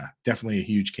is, definitely a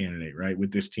huge candidate, right,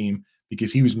 with this team,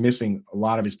 because he was missing a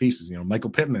lot of his pieces. Michael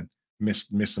Pittman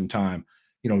missed some time.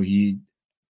 He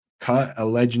cut a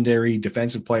legendary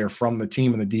defensive player from the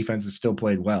team, and the defense has still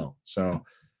played well. So,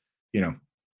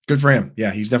 good for him. Yeah,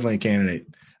 he's definitely a candidate.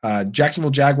 Jacksonville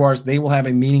Jaguars, they will have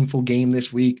a meaningful game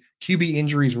this week. QB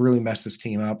injuries really messed this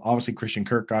team up. Obviously, Christian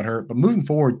Kirk got hurt, but moving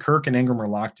forward, Kirk and Ingram are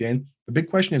locked in. The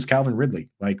big question is Calvin Ridley.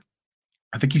 I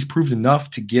think he's proved enough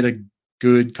to get a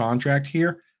good contract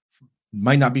here.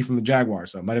 Might not be from the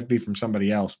Jaguars, so it might have to be from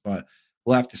somebody else, but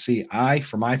we'll have to see.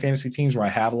 For my fantasy teams where I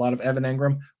have a lot of Evan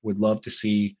Ingram, would love to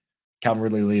see Calvin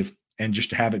Ridley leave. And just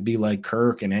to have it be like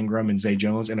Kirk and Ingram and Zay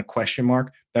Jones and a question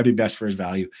mark, that'd be best for his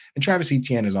value. And Travis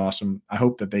Etienne is awesome. I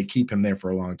hope that they keep him there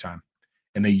for a long time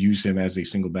and they use him as a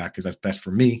single back because that's best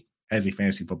for me as a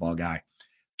fantasy football guy.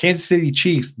 Kansas City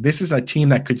Chiefs, this is a team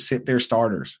that could sit their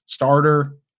starters.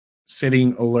 Starter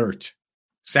sitting alert.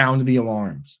 Sound the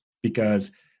alarms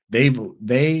because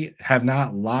they have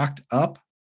not locked up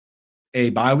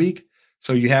a bye week.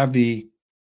 So you have the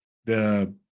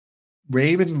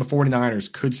Ravens and the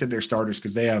 49ers could sit their starters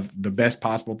because they have the best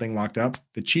possible thing locked up.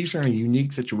 The Chiefs are in a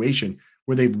unique situation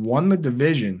where they've won the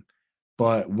division,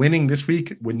 but winning this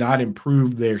week would not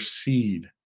improve their seed.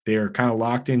 They're kind of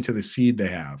locked into the seed they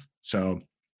have. So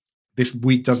this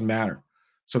week doesn't matter.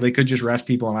 So they could just rest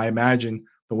people. And I imagine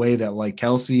the way that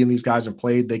Kelsey and these guys have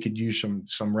played, they could use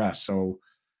some rest. So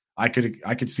I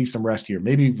could see some rest here.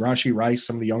 Maybe Rashee Rice,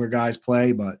 some of the younger guys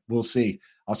play, but we'll see.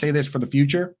 I'll say this for the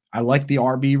future. I like the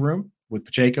RB room with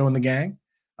Pacheco and the gang.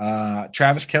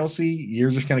 Travis Kelce,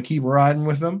 you're just going to keep riding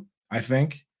with them, I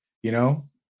think.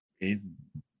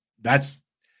 That's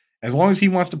as long as he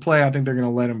wants to play, I think they're going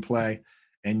to let him play.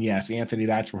 And yes, Anthony,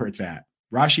 that's where it's at.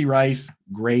 Rashee Rice,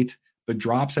 great. The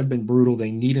drops have been brutal.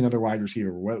 They need another wide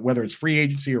receiver, whether it's free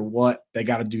agency or what, they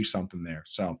got to do something there.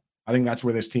 So I think that's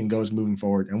where this team goes moving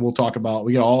forward. And we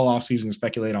got all offseason to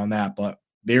speculate on that, but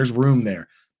there's room there.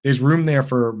 There's room there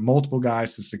for multiple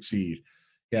guys to succeed.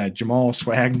 Yeah, Jamal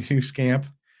Swagnew scamp.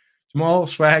 Jamal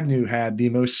Swagnew had the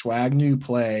most Swagnew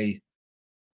play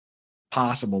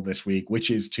possible this week, which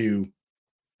is to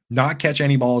not catch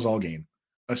any balls all game,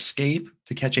 escape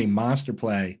to catch a monster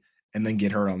play, and then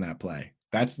get hurt on that play.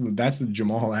 That's the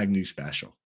Jamal Agnew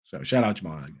special. So shout out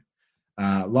Jamal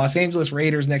Agnew. Los Angeles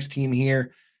Raiders, next team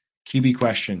here. QB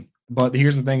question. But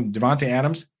here's the thing, Devontae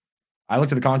Adams, I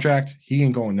looked at the contract. He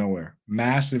ain't going nowhere.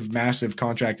 Massive, massive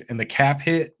contract. And the cap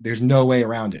hit, there's no way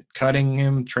around it. Cutting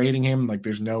him, trading him,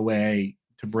 there's no way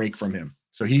to break from him.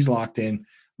 So he's locked in.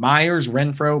 Myers,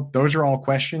 Renfro, those are all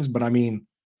questions. But, I mean,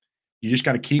 you just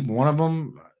got to keep one of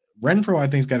them. Renfro, I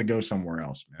think, has got to go somewhere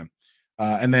else, man.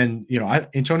 And then,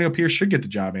 Antonio Pierce should get the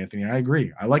job, Anthony. I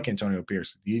agree. I like Antonio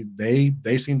Pierce.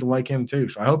 They seem to like him too.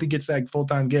 So I hope he gets that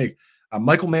full-time gig.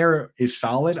 Michael Mayer is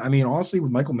solid. I mean, honestly,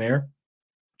 with Michael Mayer,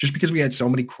 just because we had so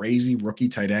many crazy rookie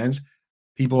tight ends,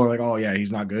 people are like, oh, yeah,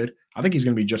 he's not good. I think he's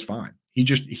going to be just fine.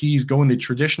 He's going the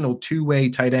traditional two-way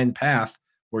tight end path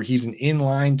where he's an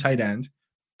inline tight end,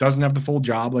 doesn't have the full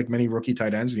job like many rookie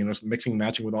tight ends, mixing and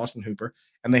matching with Austin Hooper,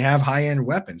 and they have high-end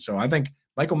weapons. So I think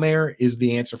Michael Mayer is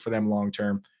the answer for them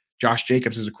long-term. Josh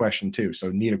Jacobs is a question too.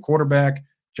 So need a quarterback.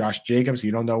 Josh Jacobs,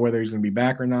 you don't know whether he's going to be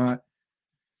back or not.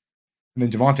 And then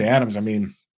Devontae Adams, I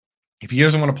mean, if he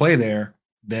doesn't want to play there,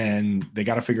 then they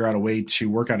got to figure out a way to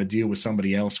work out a deal with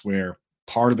somebody else where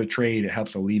part of the trade, it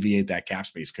helps alleviate that cap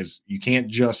space because you can't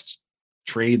just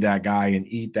trade that guy and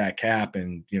eat that cap.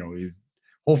 And,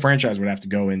 whole franchise would have to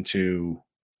go into,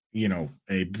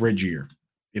 a bridge year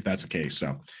if that's the case.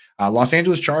 So Los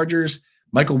Angeles Chargers,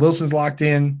 Michael Wilson's locked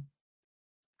in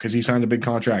because he signed a big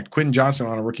contract. Quentin Johnson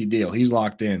on a rookie deal. He's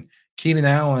locked in. Keenan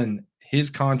Allen, his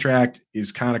contract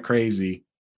is kind of crazy.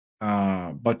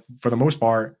 But for the most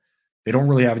part, they don't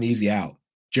really have an easy out.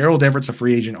 Gerald Everett's a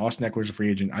free agent. Austin Eckler's a free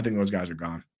agent. I think those guys are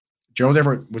gone. Gerald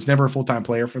Everett was never a full-time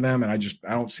player for them, and I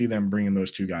don't see them bringing those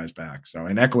two guys back. So,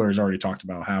 and Eckler has already talked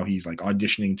about how he's like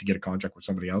auditioning to get a contract with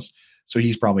somebody else. So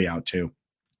he's probably out too.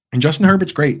 And Justin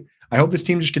Herbert's great. I hope this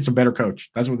team just gets a better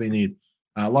coach. That's what they need.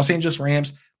 Los Angeles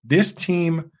Rams, this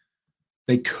team,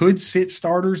 they could sit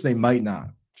starters. They might not.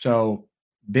 So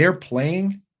they're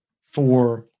playing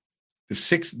for the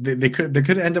sixth. They could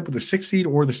end up with the 6th seed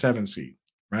or the 7th seed,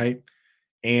 right?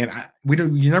 And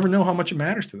you never know how much it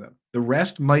matters to them. The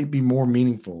rest might be more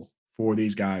meaningful for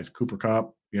these guys, Cooper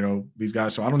Kupp, these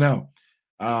guys. So I don't know.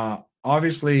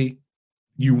 Obviously,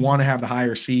 you want to have the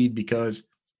higher seed because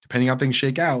depending on how things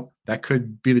shake out, that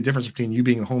could be the difference between you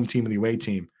being the home team and the away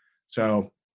team.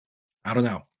 So I don't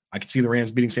know. I could see the Rams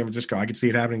beating San Francisco. I could see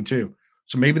it happening too.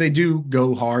 So maybe they do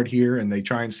go hard here and they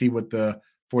try and see what the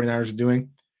 49ers are doing.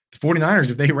 The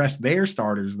 49ers, if they rest their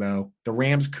starters, though, the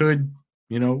Rams could –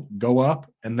 go up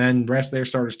and then rest their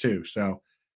starters too. So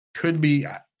could be,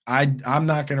 I'm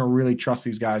not going to really trust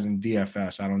these guys in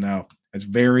DFS. I don't know.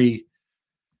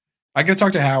 I got to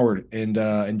talk to Howard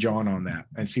and John on that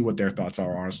and see what their thoughts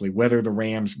are, honestly, whether the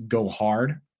Rams go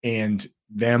hard and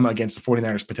them against the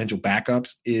 49ers potential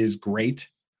backups is great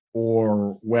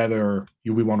or whether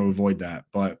we want to avoid that.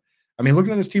 But I mean,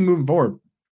 looking at this team moving forward,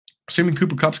 assuming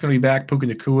Cooper Kupp's going to be back, Puka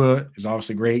Nacua is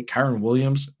obviously great. Kyron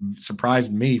Williams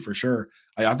surprised me for sure.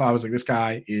 I thought I was like, this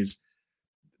guy is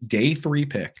day 3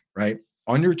 pick, right?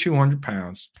 Under 200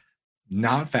 pounds,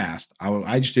 not fast.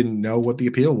 I just didn't know what the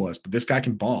appeal was, but this guy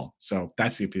can ball. So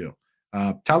that's the appeal.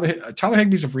 Tyler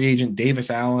Higbee's a free agent. Davis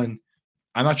Allen,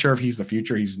 I'm not sure if he's the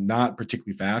future. He's not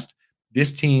particularly fast.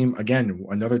 This team, again,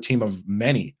 another team of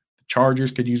many. The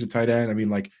Chargers could use a tight end. I mean,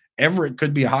 like Everett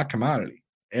could be a hot commodity.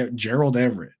 Gerald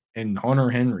Everett and Hunter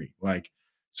Henry.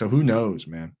 So who knows,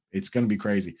 man? It's going to be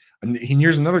crazy. And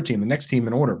here's another team, the next team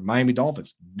in order, Miami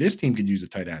Dolphins. This team could use a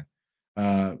tight end,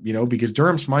 because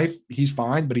Durham Smythe, he's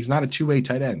fine, but he's not a two-way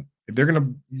tight end. If they're going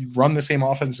to run the same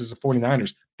offense as the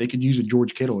 49ers, they could use a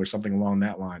George Kittle or something along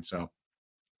that line. So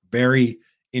very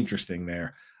interesting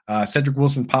there. Cedric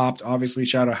Wilson popped. Obviously,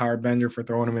 shout out Howard Bender for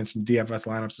throwing him in some DFS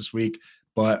lineups this week.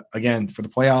 But again, for the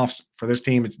playoffs, for this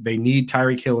team, they need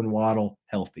Tyreek Hill and Waddle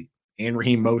healthy, and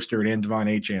Raheem Mostert and Devon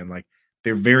Achane.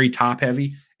 They're very top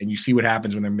heavy, and you see what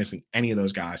happens when they're missing any of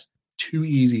those guys. Too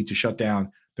easy to shut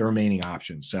down the remaining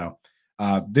options. So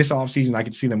this offseason, I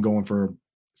could see them going for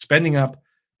spending up,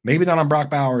 maybe not on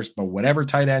Brock Bowers, but whatever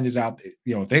tight end is out.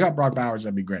 If they got Brock Bowers,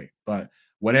 that'd be great. But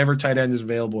whatever tight end is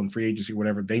available in free agency,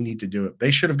 whatever, they need to do it. They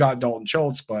should have got Dalton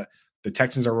Schultz, but the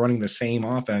Texans are running the same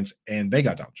offense, and they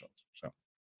got Dalton Schultz.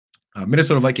 So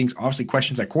Minnesota Vikings, obviously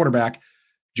questions at quarterback.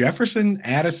 Jefferson,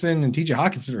 Addison, and TJ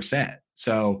Hawkinson are set.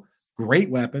 So great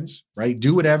weapons, right?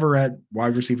 Do whatever at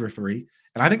wide receiver 3.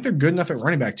 And I think they're good enough at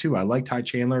running back too. I like Ty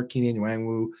Chandler, Keenan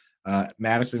Nwangwu,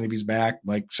 Madison if he's back.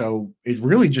 So it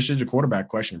really just is a quarterback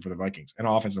question for the Vikings and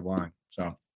offensive line.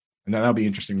 So and that'll be an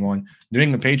interesting one. New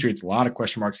England Patriots, a lot of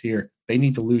question marks here. They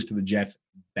need to lose to the Jets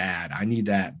bad. I need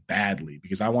that badly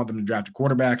because I want them to draft a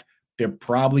quarterback. They're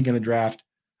probably going to draft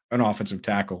an offensive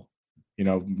tackle.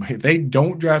 If they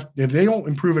don't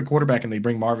improve at quarterback and they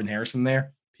bring Marvin Harrison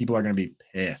there, people are going to be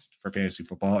pissed for fantasy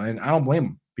football. And I don't blame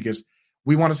them because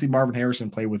we want to see Marvin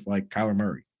Harrison play with Kyler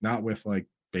Murray, not with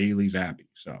Bailey Zappi.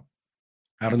 So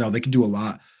I don't know. They could do a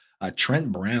lot.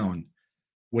 Trent Brown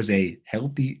was a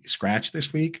healthy scratch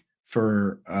this week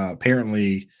for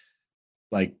apparently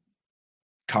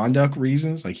conduct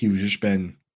reasons. He was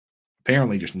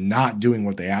apparently just not doing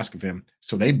what they ask of him.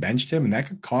 So they benched him, and that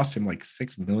could cost him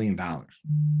 $6 million.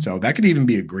 So that could even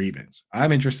be a grievance.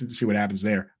 I'm interested to see what happens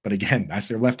there. But again, that's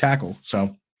their left tackle.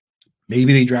 So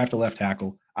maybe they draft a left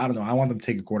tackle. I don't know. I want them to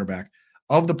take a quarterback.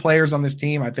 Of the players on this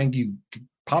team, I think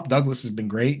Pop Douglas has been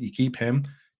great. You keep him.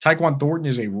 Tyquan Thornton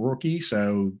is a rookie,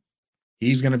 so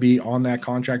he's going to be on that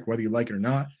contract whether you like it or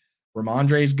not.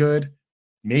 Ramondre is good.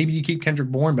 Maybe you keep Kendrick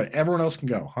Bourne, but everyone else can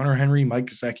go. Hunter Henry, Mike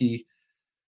Gesicki,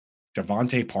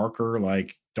 Devontae Parker,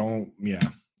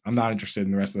 I'm not interested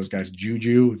in the rest of those guys.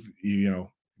 Juju, if you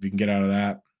can get out of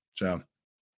that. So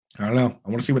I don't know. I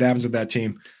want to see what happens with that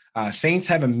team. Saints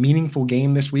have a meaningful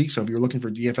game this week. So if you're looking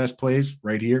for DFS plays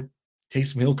right here,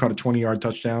 Taysom Hill caught a 20-yard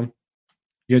touchdown.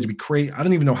 You had to be crazy. I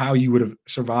don't even know how you would have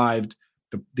survived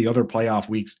the other playoff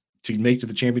weeks to make to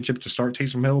the championship to start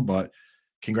Taysom Hill, but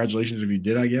congratulations if you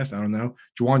did, I guess. I don't know.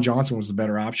 Juwan Johnson was the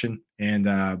better option. And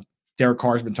Derek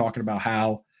Carr has been talking about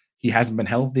how he hasn't been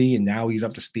healthy, and now he's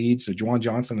up to speed. So Juwan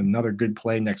Johnson, another good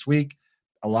play next week.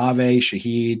 Olave,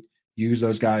 Shaheed, use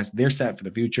those guys. They're set for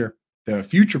the future. The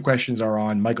future questions are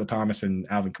on Michael Thomas and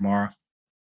Alvin Kamara.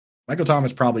 Michael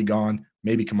Thomas probably gone,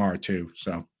 maybe Kamara too.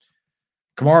 So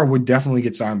Kamara would definitely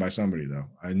get signed by somebody, though.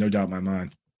 I have no doubt in my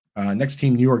mind. Next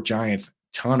team, New York Giants.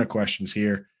 Ton of questions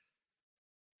here.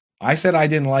 I said I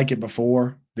didn't like it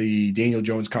before the Daniel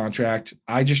Jones contract.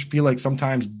 I just feel like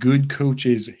sometimes good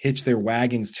coaches hitch their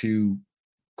wagons to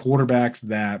quarterbacks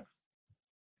that,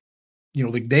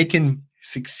 like they can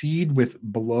succeed with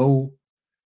below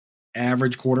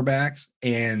average quarterbacks.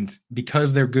 And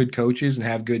because they're good coaches and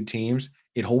have good teams,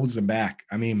 it holds them back.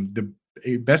 I mean, the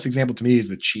best example to me is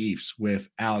the Chiefs with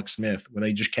Alex Smith, where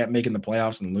they just kept making the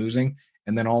playoffs and losing.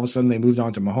 And then all of a sudden they moved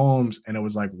on to Mahomes, and it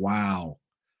was like, wow,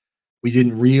 we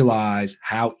didn't realize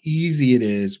how easy it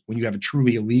is when you have a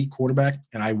truly elite quarterback.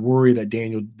 And I worry that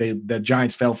the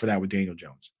Giants fell for that with Daniel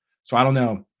Jones. So I don't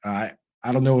know.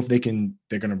 I don't know if they're going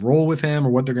to roll with him or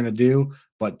what they're going to do,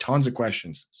 but tons of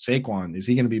questions. Saquon, is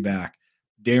he going to be back?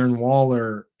 Darren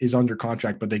Waller is under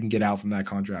contract, but they can get out from that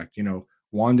contract.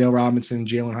 Wan'Dale Robinson,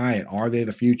 Jalen Hyatt, are they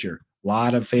the future? A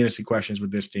lot of fantasy questions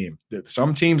with this team.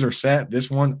 Some teams are set. This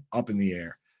one up in the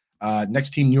air.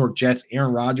 Next team, New York Jets,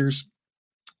 Aaron Rodgers.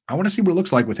 I want to see what it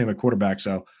looks like with him at quarterback.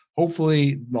 So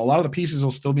hopefully a lot of the pieces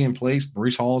will still be in place.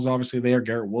 Breece Hall is obviously there.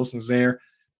 Garrett Wilson's there.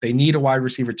 They need a wide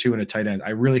receiver too and a tight end.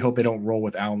 I really hope they don't roll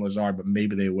with Allen Lazard, but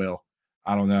maybe they will.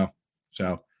 I don't know.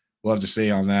 So we'll have to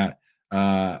see on that.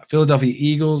 Philadelphia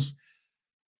Eagles.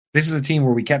 This is a team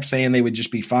where we kept saying they would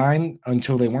just be fine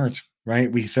until they weren't,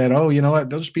 right? We said, oh, you know what?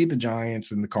 They'll just beat the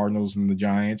Giants and the Cardinals and the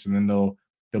Giants, and then they'll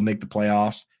make the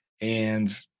playoffs.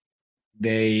 And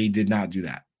they did not do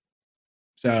that.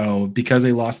 So because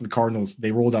they lost to the Cardinals,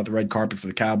 they rolled out the red carpet for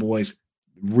the Cowboys.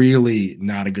 Really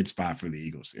not a good spot for the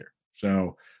Eagles here.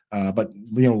 So, but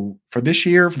for this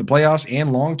year, for the playoffs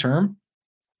and long term,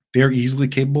 they're easily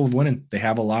capable of winning. They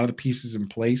have a lot of the pieces in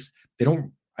place. They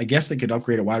don't. I guess they could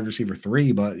upgrade at wide receiver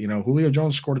 3, but Julio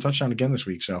Jones scored a touchdown again this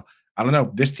week. So I don't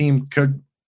know. This team could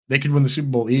win the Super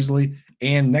Bowl easily,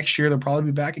 and next year they'll probably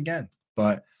be back again.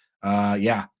 But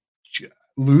yeah,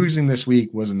 losing this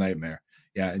week was a nightmare.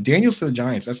 Yeah, and Daniels to the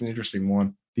Giants. That's an interesting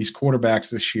one. These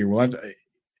quarterbacks this year.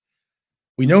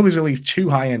 We know there's at least 2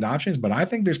 high-end options, but I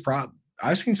think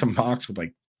I've seen some mocks with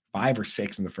like 5 or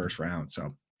 6 in the first round.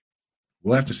 So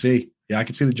we'll have to see. Yeah, I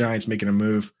can see the Giants making a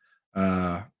move.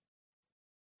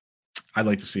 I'd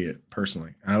like to see it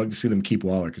personally. I'd like to see them keep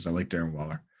Waller because I like Darren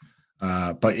Waller.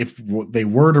 But if they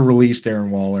were to release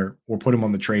Darren Waller or put him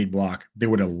on the trade block, there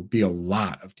would be a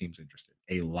lot of teams interested.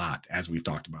 A lot, as we've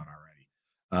talked about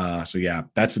already. So yeah,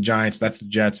 that's the Giants, that's the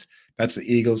Jets, that's the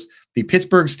Eagles. The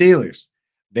Pittsburgh Steelers,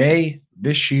 they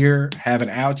this year have an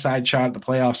outside shot at the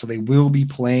playoffs, so they will be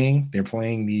playing. They're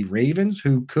playing the Ravens,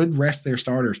 who could rest their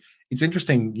starters. It's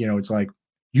interesting, it's like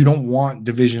you don't want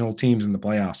divisional teams in the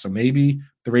playoffs. So maybe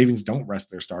the Ravens don't rest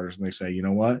their starters and they say, you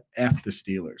know what? F the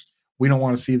Steelers. We don't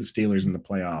want to see the Steelers in the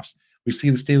playoffs. We see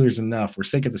the Steelers enough. We're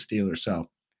sick of the Steelers. So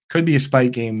could be a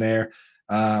spike game there.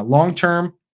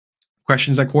 Long-term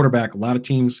questions at quarterback. A lot of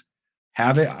teams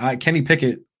have it. Kenny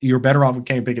Pickett, you're better off with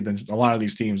Kenny Pickett than a lot of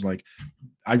these teams. Like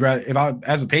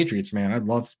as a Patriots man, I'd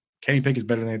love Kenny Pickett's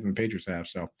better than anything the Patriots have.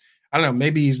 So I don't know.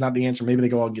 Maybe he's not the answer. Maybe they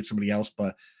go out and get somebody else,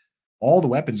 but all the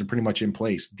weapons are pretty much in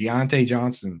place. Deontay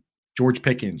Johnson, George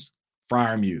Pickens,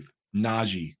 Freiermuth,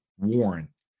 Najee, Warren,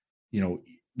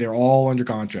 they're all under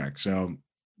contract. So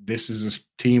this is a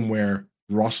team where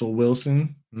Russell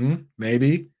Wilson,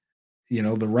 maybe,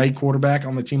 the right quarterback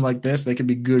on the team like this, they could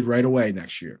be good right away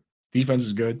next year. Defense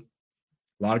is good.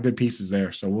 A lot of good pieces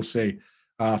there. So we'll see.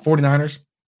 49ers,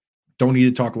 don't need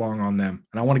to talk long on them.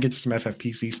 And I want to get to some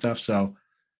FFPC stuff. So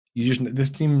this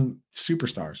team,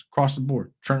 superstars across the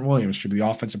board. Trent Williams should be the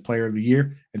offensive player of the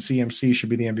year, and CMC should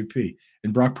be the MVP.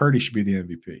 And Brock Purdy should be the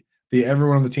MVP.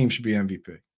 Everyone on the team should be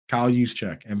MVP. Kyle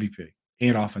Juszczyk, MVP,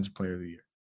 and offensive player of the year.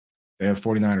 They have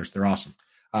 49ers. They're awesome.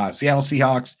 Seattle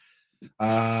Seahawks.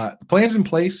 Plans in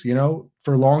place,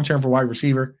 for long-term for wide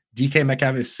receiver. DK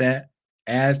Metcalf is set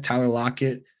as Tyler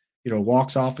Lockett,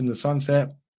 walks off in the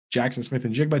sunset. Jackson Smith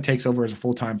and Jigba takes over as a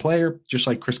full-time player, just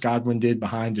like Chris Godwin did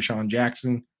behind Deshaun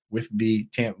Jackson with the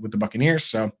Buccaneers.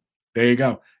 So there you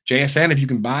go. JSN, if you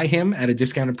can buy him at a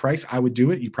discounted price, I would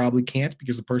do it. You probably can't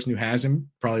because the person who has him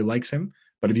probably likes him.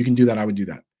 But if you can do that, I would do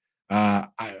that.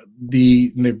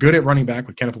 They're good at running back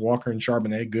with Kenneth Walker and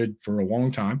Charbonnet, good for a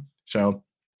long time. So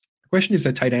the question is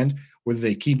at tight end, whether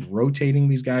they keep rotating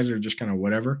these guys or just kind of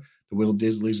whatever, the Will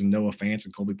Disleys and Noah Fants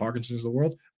and Colby Parkinsons of the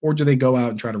world, or do they go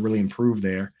out and try to really improve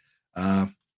there?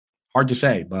 Hard to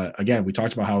say, but again, we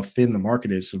talked about how thin the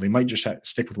market is, so they might just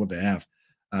stick with what they have.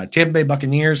 Tampa Bay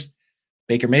Buccaneers,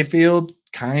 Baker Mayfield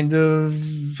kind of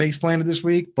face planted this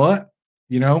week, but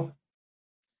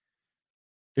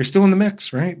they're still in the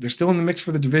mix, right? They're still in the mix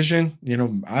for the division.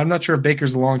 I'm not sure if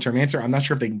Baker's the long-term answer. I'm not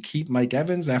sure if they can keep Mike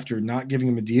Evans after not giving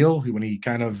him a deal when he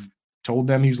kind of told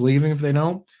them he's leaving if they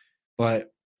don't.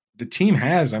 But the team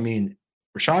has,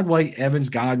 Rashad White, Evans,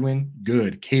 Godwin,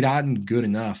 good. Kate Otten, good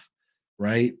enough,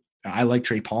 right? I like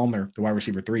Trey Palmer, the wide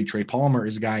receiver 3. Trey Palmer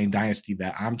is a guy in Dynasty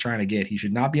that I'm trying to get. He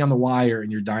should not be on the wire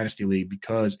in your Dynasty league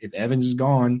because if Evans is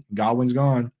gone, Godwin's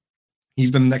gone,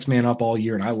 he's been the next man up all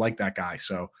year, and I like that guy.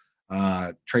 So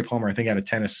Trey Palmer, I think out of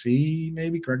Tennessee,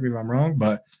 maybe, correct me if I'm wrong,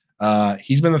 but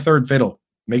he's been the third fiddle.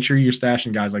 Make sure you're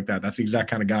stashing guys like that. That's the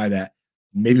exact kind of guy that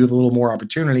maybe with a little more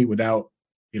opportunity without,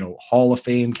 Hall of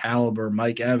Fame caliber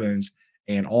Mike Evans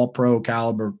and all pro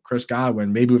caliber Chris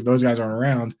Godwin, maybe if those guys aren't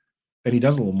around, then he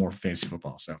does a little more for fantasy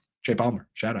football. So Trey Palmer,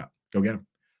 shout out. Go get him.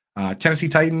 Tennessee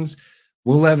Titans,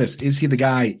 Will Levis, is he the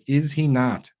guy? Is he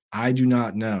not? I do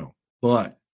not know,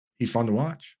 but he's fun to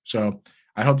watch. So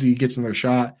I hope that he gets another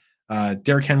shot.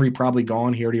 Derrick Henry probably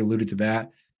gone. He already alluded to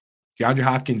that. DeAndre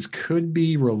Hopkins could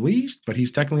be released, but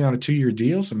he's technically on a 2-year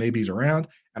deal, so maybe he's around.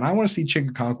 And I want to see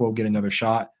Chigakonkwo get another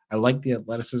shot. I like the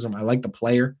athleticism. I like the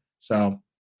player. So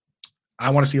I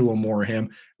want to see a little more of him.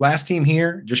 Last team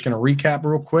here, just going to recap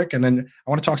real quick, and then I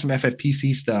want to talk some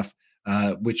FFPC stuff,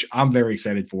 which I'm very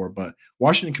excited for. But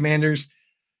Washington Commanders,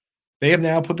 they have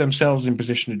now put themselves in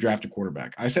position to draft a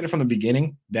quarterback. I said it from the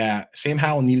beginning that Sam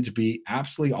Howell needed to be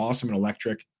absolutely awesome and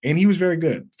electric, and he was very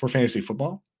good for fantasy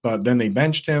football. But then they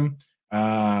benched him.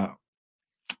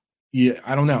 Yeah,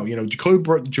 I don't know.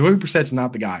 Jacoby Brissett's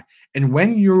not the guy. And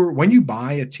when you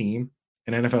buy a team,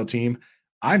 an NFL team,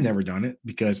 I've never done it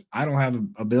because I don't have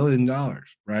 $1 billion,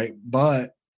 right?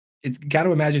 But it's got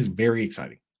to imagine it's very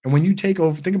exciting. And when you think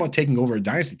about taking over a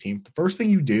dynasty team, the first thing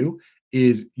you do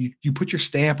is you put your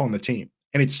stamp on the team.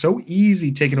 And it's so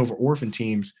easy taking over orphan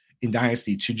teams in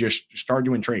dynasty to just start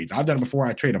doing trades. I've done it before.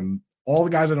 I trade them all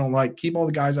the guys I don't like, keep all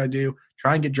the guys I do,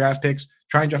 try and get draft picks,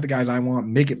 try and draft the guys I want,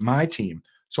 make it my team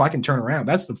so I can turn around.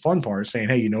 That's the fun part, saying,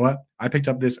 hey, you know what? I picked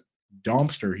up this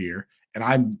dumpster here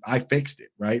and I fixed it,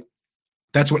 right?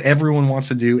 That's what everyone wants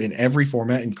to do in every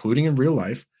format, including in real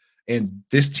life. And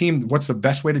this team, what's the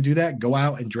best way to do that? Go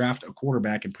out and draft a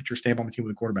quarterback and put your stamp on the team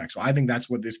with a quarterback. So I think that's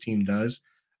what this team does.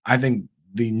 I think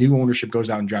the new ownership goes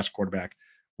out and drafts a quarterback,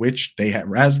 which they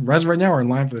have, as right now, are in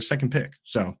line for the second pick.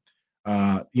 So, they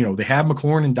have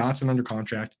McLaurin and Dotson under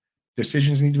contract.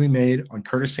 Decisions need to be made on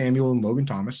Curtis Samuel and Logan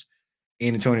Thomas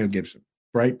and Antonio Gibson,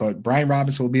 right? But Brian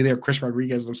Robinson will be there. Chris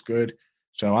Rodriguez looks good.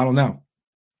 So I don't know.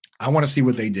 I want to see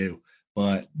what they do.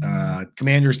 But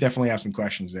Commanders definitely have some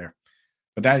questions there.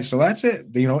 But that's it.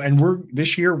 And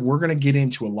this year we're going to get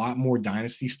into a lot more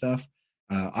dynasty stuff.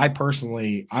 I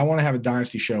want to have a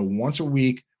dynasty show once a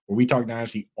week where we talk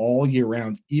dynasty all year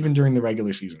round, even during the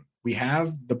regular season. We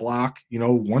have the block,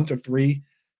 1 to 3.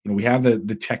 We have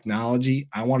the technology.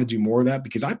 I want to do more of that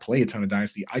because I play a ton of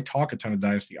dynasty. I talk a ton of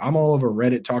dynasty. I'm all over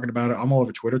Reddit talking about it. I'm all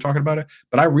over Twitter talking about it.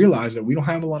 But I realize that we don't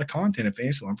have a lot of content at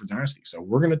Fantasy Alarm for dynasty. So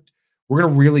we're gonna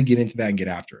really get into that and get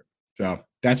after it. So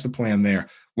that's the plan there.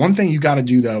 One thing you got to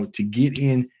do, though, to get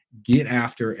in, get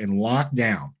after, and lock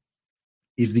down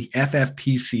is the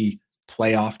FFPC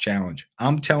Playoff Challenge.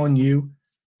 I'm telling you,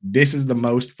 this is the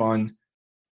most fun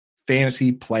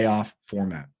fantasy playoff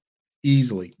format.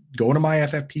 Easily. Go to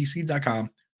myffpc.com,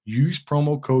 use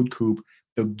promo code Coop.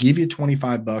 They'll give you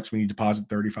 $25 when you deposit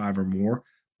 35 or more.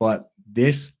 But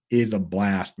this is a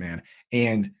blast, man.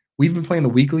 And we've been playing the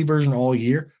weekly version all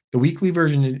year. The weekly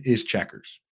version is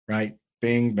checkers, right?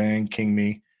 Bing, bang, king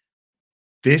me.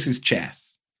 This is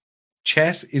chess.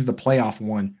 Chess is the playoff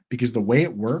one because the way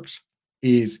it works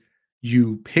is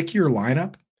you pick your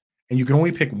lineup and you can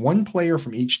only pick one player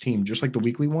from each team, just like the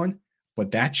weekly one,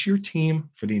 but that's your team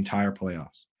for the entire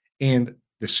playoffs. And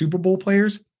the Super Bowl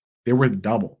players, they're worth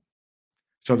double.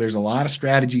 So there's a lot of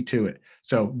strategy to it.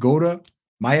 So go to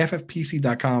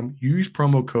myffpc.com, use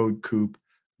promo code Coop,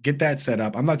 get that set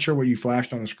up. I'm not sure what you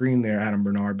flashed on the screen there, Adam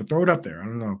Bernard, but throw it up there. I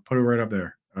don't know. Put it right up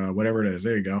there. Whatever it is.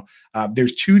 There you go.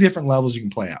 There's 2 different levels you can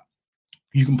play at.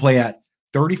 You can play at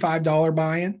 $35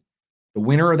 buy-in. The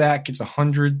winner of that gets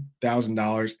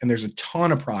 $100,000, and there's a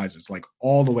ton of prizes, like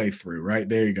all the way through, right?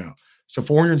 There you go. So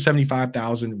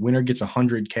 $475,000, winner gets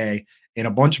 $100K, and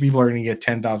a bunch of people are going to get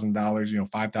 $10,000, $5,000,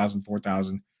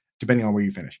 $4,000, depending on where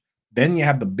you finish. Then you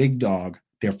have the big dog,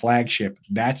 their flagship.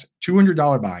 That's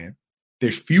 $200 buy-in.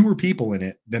 There's fewer people in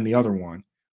it than the other one,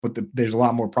 but there's a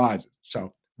lot more prizes.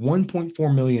 So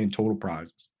 $1.4 million in total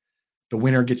prizes. The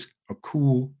winner gets a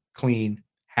cool, clean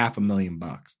 $500,000,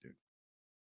 dude.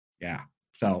 Yeah.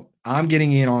 So I'm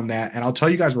getting in on that. And I'll tell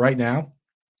you guys right now,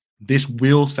 this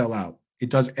will sell out.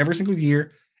 It does every single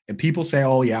year. And people say,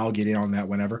 oh, yeah, I'll get in on that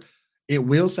whenever. It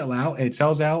will sell out. And it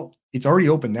sells out it's already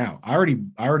open now. I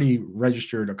already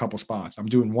registered a couple spots. I'm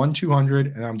doing 200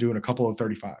 and I'm doing a couple of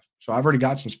 35. So I've already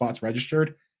got some spots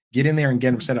registered. Get in there and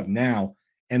get them set up now,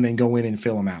 and then go in and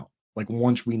fill them out. Like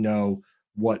once we know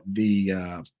what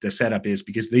the setup is,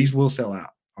 because these will sell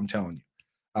out. I'm telling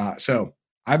you. So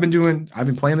I've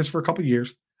been playing this for a couple of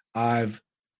years. I've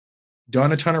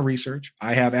done a ton of research.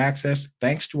 I have access,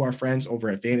 thanks to our friends over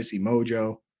at Fantasy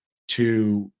Mojo,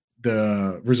 to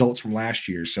the results from last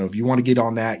year. So if you want to get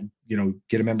on that,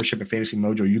 get a membership at Fantasy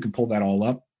Mojo, you can pull that all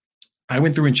up. I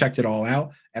went through and checked it all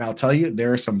out, and I'll tell you,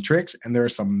 there are some tricks and there are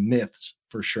some myths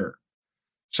for sure.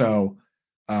 So,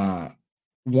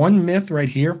 one myth right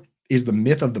here is the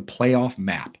myth of the playoff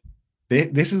map.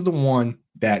 This is the one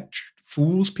that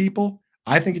fools people.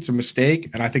 I think it's a mistake,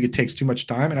 and I think it takes too much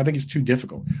time, and I think it's too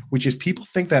difficult, which is people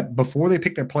think that before they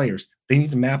pick their players, they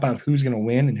need to map out who's going to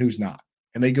win and who's not.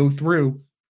 And they go through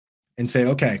and say,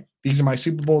 okay, these are my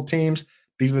Super Bowl teams.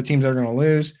 These are the teams that are going to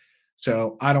lose.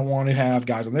 So I don't want to have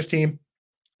guys on this team.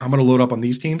 I'm going to load up on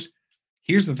these teams.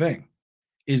 Here's the thing,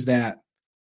 is that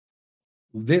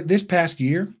this past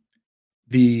year,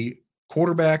 the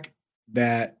quarterback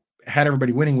that had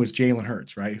everybody winning was Jalen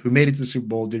Hurts, right? Who made it to the Super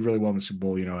Bowl, did really well in the Super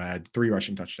Bowl, had 3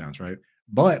 rushing touchdowns, right?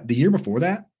 But the year before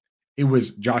that, it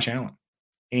was Josh Allen,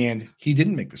 and he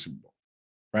didn't make the Super Bowl,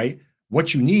 right?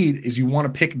 What you need is you want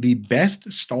to pick the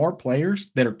best star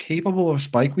players that are capable of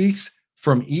spike weeks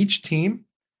from each team,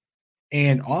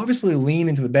 and obviously lean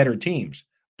into the better teams.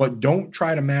 But don't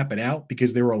try to map it out,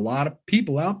 because there were a lot of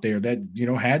people out there that,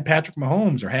 had Patrick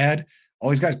Mahomes or had all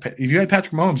these guys. If you had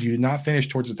Patrick Mahomes, you did not finish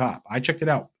towards the top. I checked it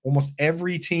out. Almost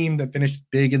every team that finished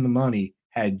big in the money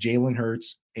had Jalen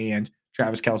Hurts and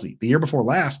Travis Kelce. The year before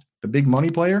last, the big money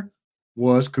player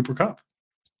was Cooper Kupp.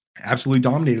 Absolutely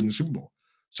dominated in the Super Bowl.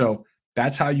 So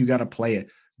that's how you got to play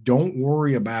it. Don't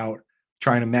worry about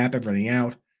trying to map everything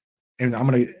out. And I'm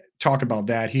going to talk about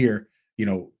that here,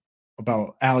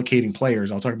 about allocating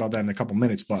players. I'll talk about that in a couple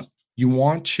minutes, but you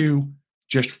want to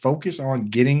just focus on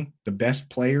getting the best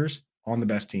players on the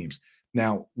best teams.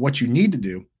 Now, what you need to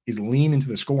do is lean into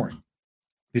the scoring.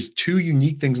 There's 2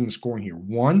 unique things in the scoring here.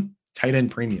 One, tight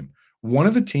end premium. One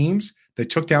of the teams that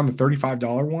took down the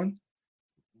 $35 one,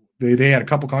 they had a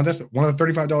couple contests. One of the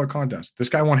 $35 contests, this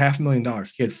guy won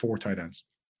 $500,000. He had 4 tight ends.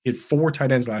 He had 4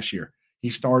 tight ends last year. He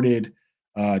started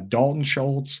Dalton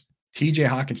Schultz, TJ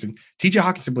Hawkinson. TJ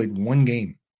Hawkinson played 1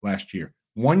 game last year.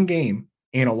 1 game,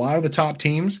 and a lot of the top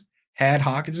teams had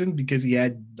Hawkinson because he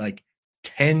had like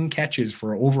 10 catches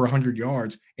for over 100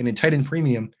 yards. And in tight end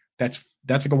premium, that's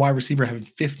like a wide receiver having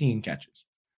 15 catches,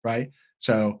 right?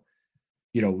 So,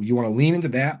 you want to lean into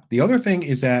that. The other thing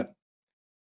is that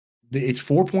it's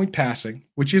 4-point passing,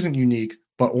 which isn't unique,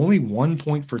 but only 1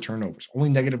 point for turnovers, only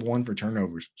 -1 for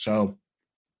turnovers. So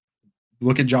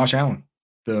look at Josh Allen,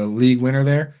 the league winner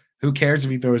there. Who cares if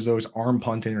he throws those arm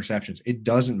punt interceptions? It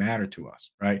doesn't matter to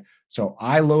us, right? So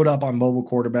I load up on mobile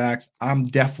quarterbacks. I'm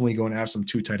definitely going to have some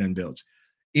 2 tight end builds.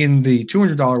 In the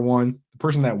 $200 one, the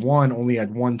person that won only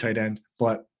had 1 tight end,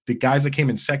 but the guys that came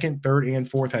in second, third, and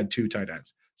fourth had 2 tight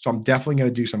ends. So I'm definitely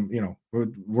going to do some,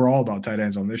 we're all about tight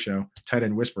ends on this show, tight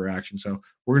end whisper action. So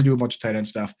we're going to do a bunch of tight end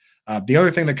stuff. The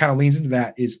other thing that kind of leans into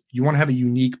that is you want to have a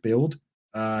unique build.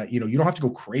 You don't have to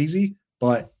go crazy,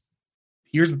 but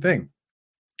here's the thing.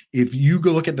 If you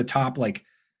go look at the top like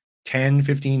 10,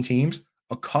 15 teams,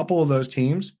 a couple of those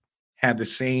teams have the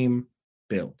same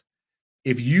build.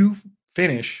 If you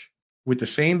finish with the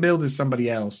same build as somebody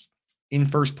else in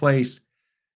first place,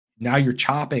 now you're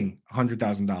chopping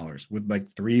 $100,000 with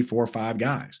like 3, 4, 5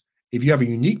 guys. If you have a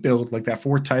unique build like that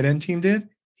 4 tight end team did,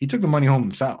 he took the money home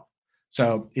himself.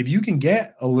 So if you can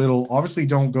get a little, obviously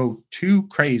don't go too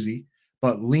crazy,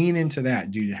 but lean into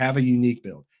that, dude. Have a unique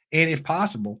build. And if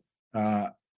possible,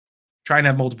 try and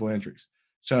have multiple entries.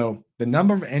 So the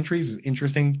number of entries is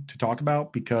interesting to talk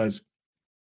about because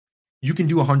you can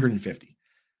do 150.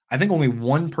 I think only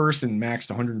one person maxed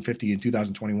 150 in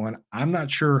 2021. I'm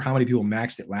not sure how many people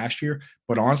maxed it last year,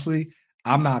 but honestly,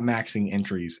 I'm not maxing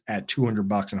entries at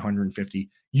 $200 and 150.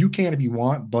 You can if you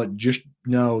want, but just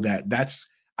know that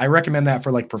I recommend that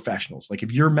for like professionals. Like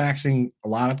if you're maxing a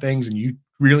lot of things and you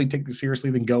really take this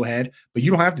seriously, then go ahead. But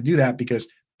you don't have to do that because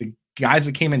the guys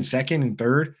that came in second and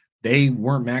third, they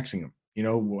weren't maxing them.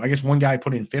 I guess one guy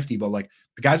put in 50, but like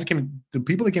the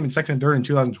people that came in second and third in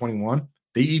 2021,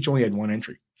 they each only had 1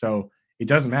 entry. So it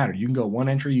doesn't matter. You can go 1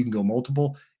 entry, you can go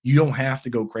multiple. You don't have to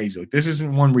go crazy. Like this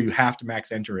isn't one where you have to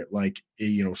max enter it like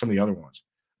some of the other ones.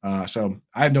 So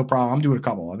I have no problem. I'm doing a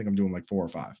couple. I think I'm doing like 4 or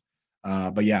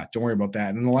 5. But yeah, don't worry about that.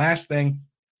 And then the last thing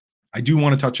I do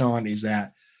want to touch on is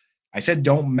that I said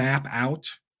don't map out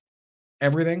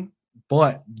everything,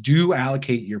 but do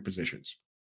allocate your positions.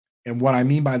 And what I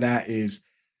mean by that is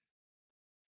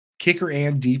kicker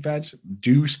and defense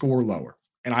do score lower.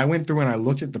 And I went through and I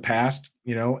looked at the past,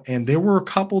 and there were a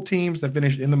couple teams that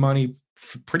finished in the money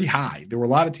pretty high. There were a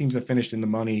lot of teams that finished in the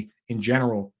money in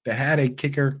general that had a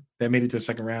kicker that made it to the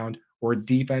second round or a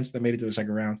defense that made it to the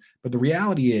second round. But the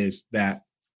reality is that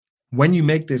when you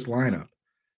make this lineup,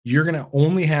 you're going to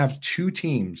only have two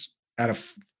teams out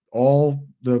of all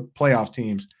the playoff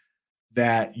teams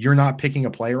that you're not picking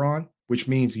a player on, which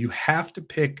means you have to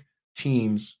pick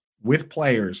teams with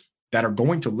players that are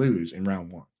going to lose in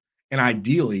round one. And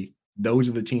ideally, those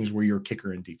are the teams where your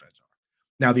kicker and defense are.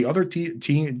 Now, the other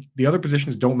the other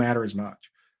positions don't matter as much.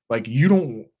 Like you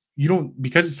don't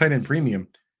because it's tight end premium.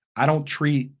 I don't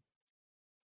treat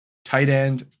tight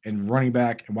end and running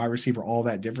back and wide receiver all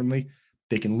that differently.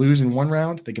 They can lose in one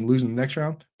round. They can lose in the next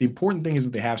round. The important thing is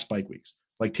that they have spike weeks.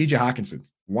 Like TJ Hawkinson,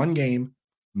 one game,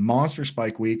 monster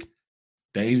spike week,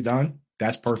 then he's done.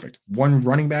 That's perfect. One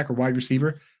running back or wide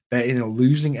receiver that in a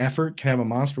losing effort can have a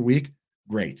monster week,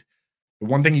 great. The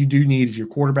one thing you do need is your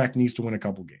quarterback needs to win a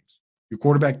couple games. Your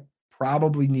quarterback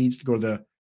probably needs to go to the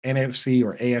NFC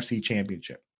or AFC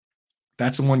championship.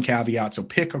 That's the one caveat. So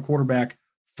pick a quarterback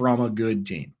from a good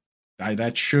team.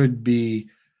 That should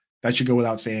go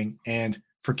without saying. And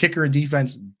for kicker and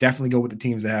defense, definitely go with the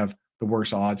teams that have the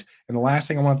worst odds. And the last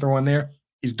thing I want to throw in there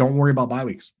is don't worry about bye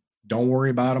weeks. Don't worry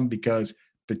about them because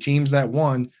the teams that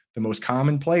won, the most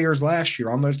common players last year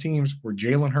on those teams were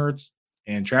Jalen Hurts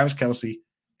and Travis Kelce,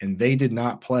 and they did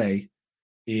not play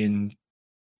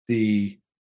they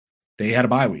had a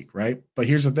bye week, right? But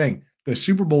here's the thing. The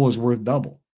Super Bowl is worth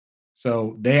double.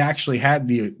 So they actually had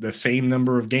the same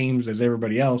number of games as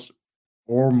everybody else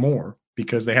or more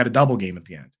because they had a double game at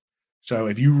the end. So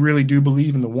if you really do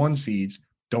believe in the one seeds,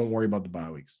 don't worry about the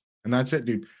bye weeks. And that's it,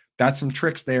 dude. That's some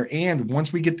tricks there. And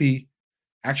once we get the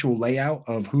actual layout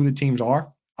of who the teams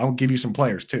are, I'll give you some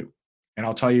players too. And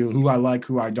I'll tell you who I like,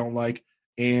 who I don't like.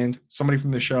 And somebody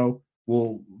from the show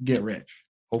will get rich.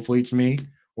 Hopefully it's me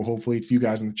or hopefully it's you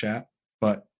guys in the chat.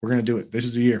 But we're going to do it. This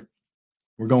is the year.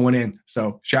 We're going in.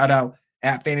 So shout out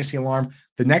at Fantasy Alarm.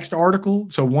 The next article,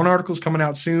 so one article is coming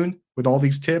out soon with all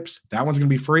these tips. That one's going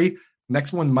to be free.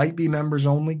 Next one might be members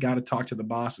only. Got to talk to the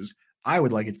bosses. I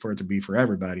would like it for it to be for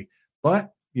everybody.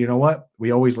 But you know what?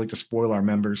 We always like to spoil our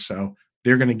members. So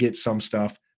they're going to get some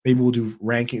stuff. Maybe we'll do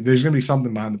ranking. There's going to be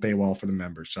something behind the paywall for the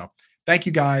members. So thank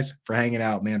you guys for hanging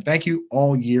out, man. Thank you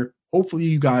all year. Hopefully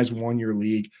you guys won your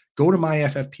league. Go to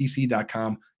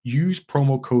myffpc.com. Use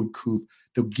promo code Coop.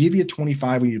 They'll give you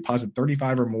 25 when you deposit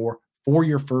 35 or more for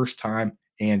your first time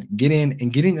and get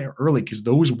in there early because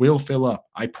those will fill up.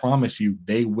 I promise you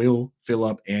they will fill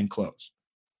up and close.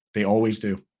 They always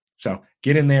do. So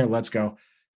get in there. Let's go.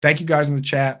 Thank you guys in the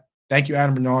chat. Thank you,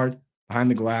 Adam Bernard, behind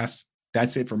the glass.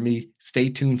 That's it for me. Stay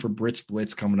tuned for Brits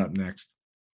Blitz coming up next.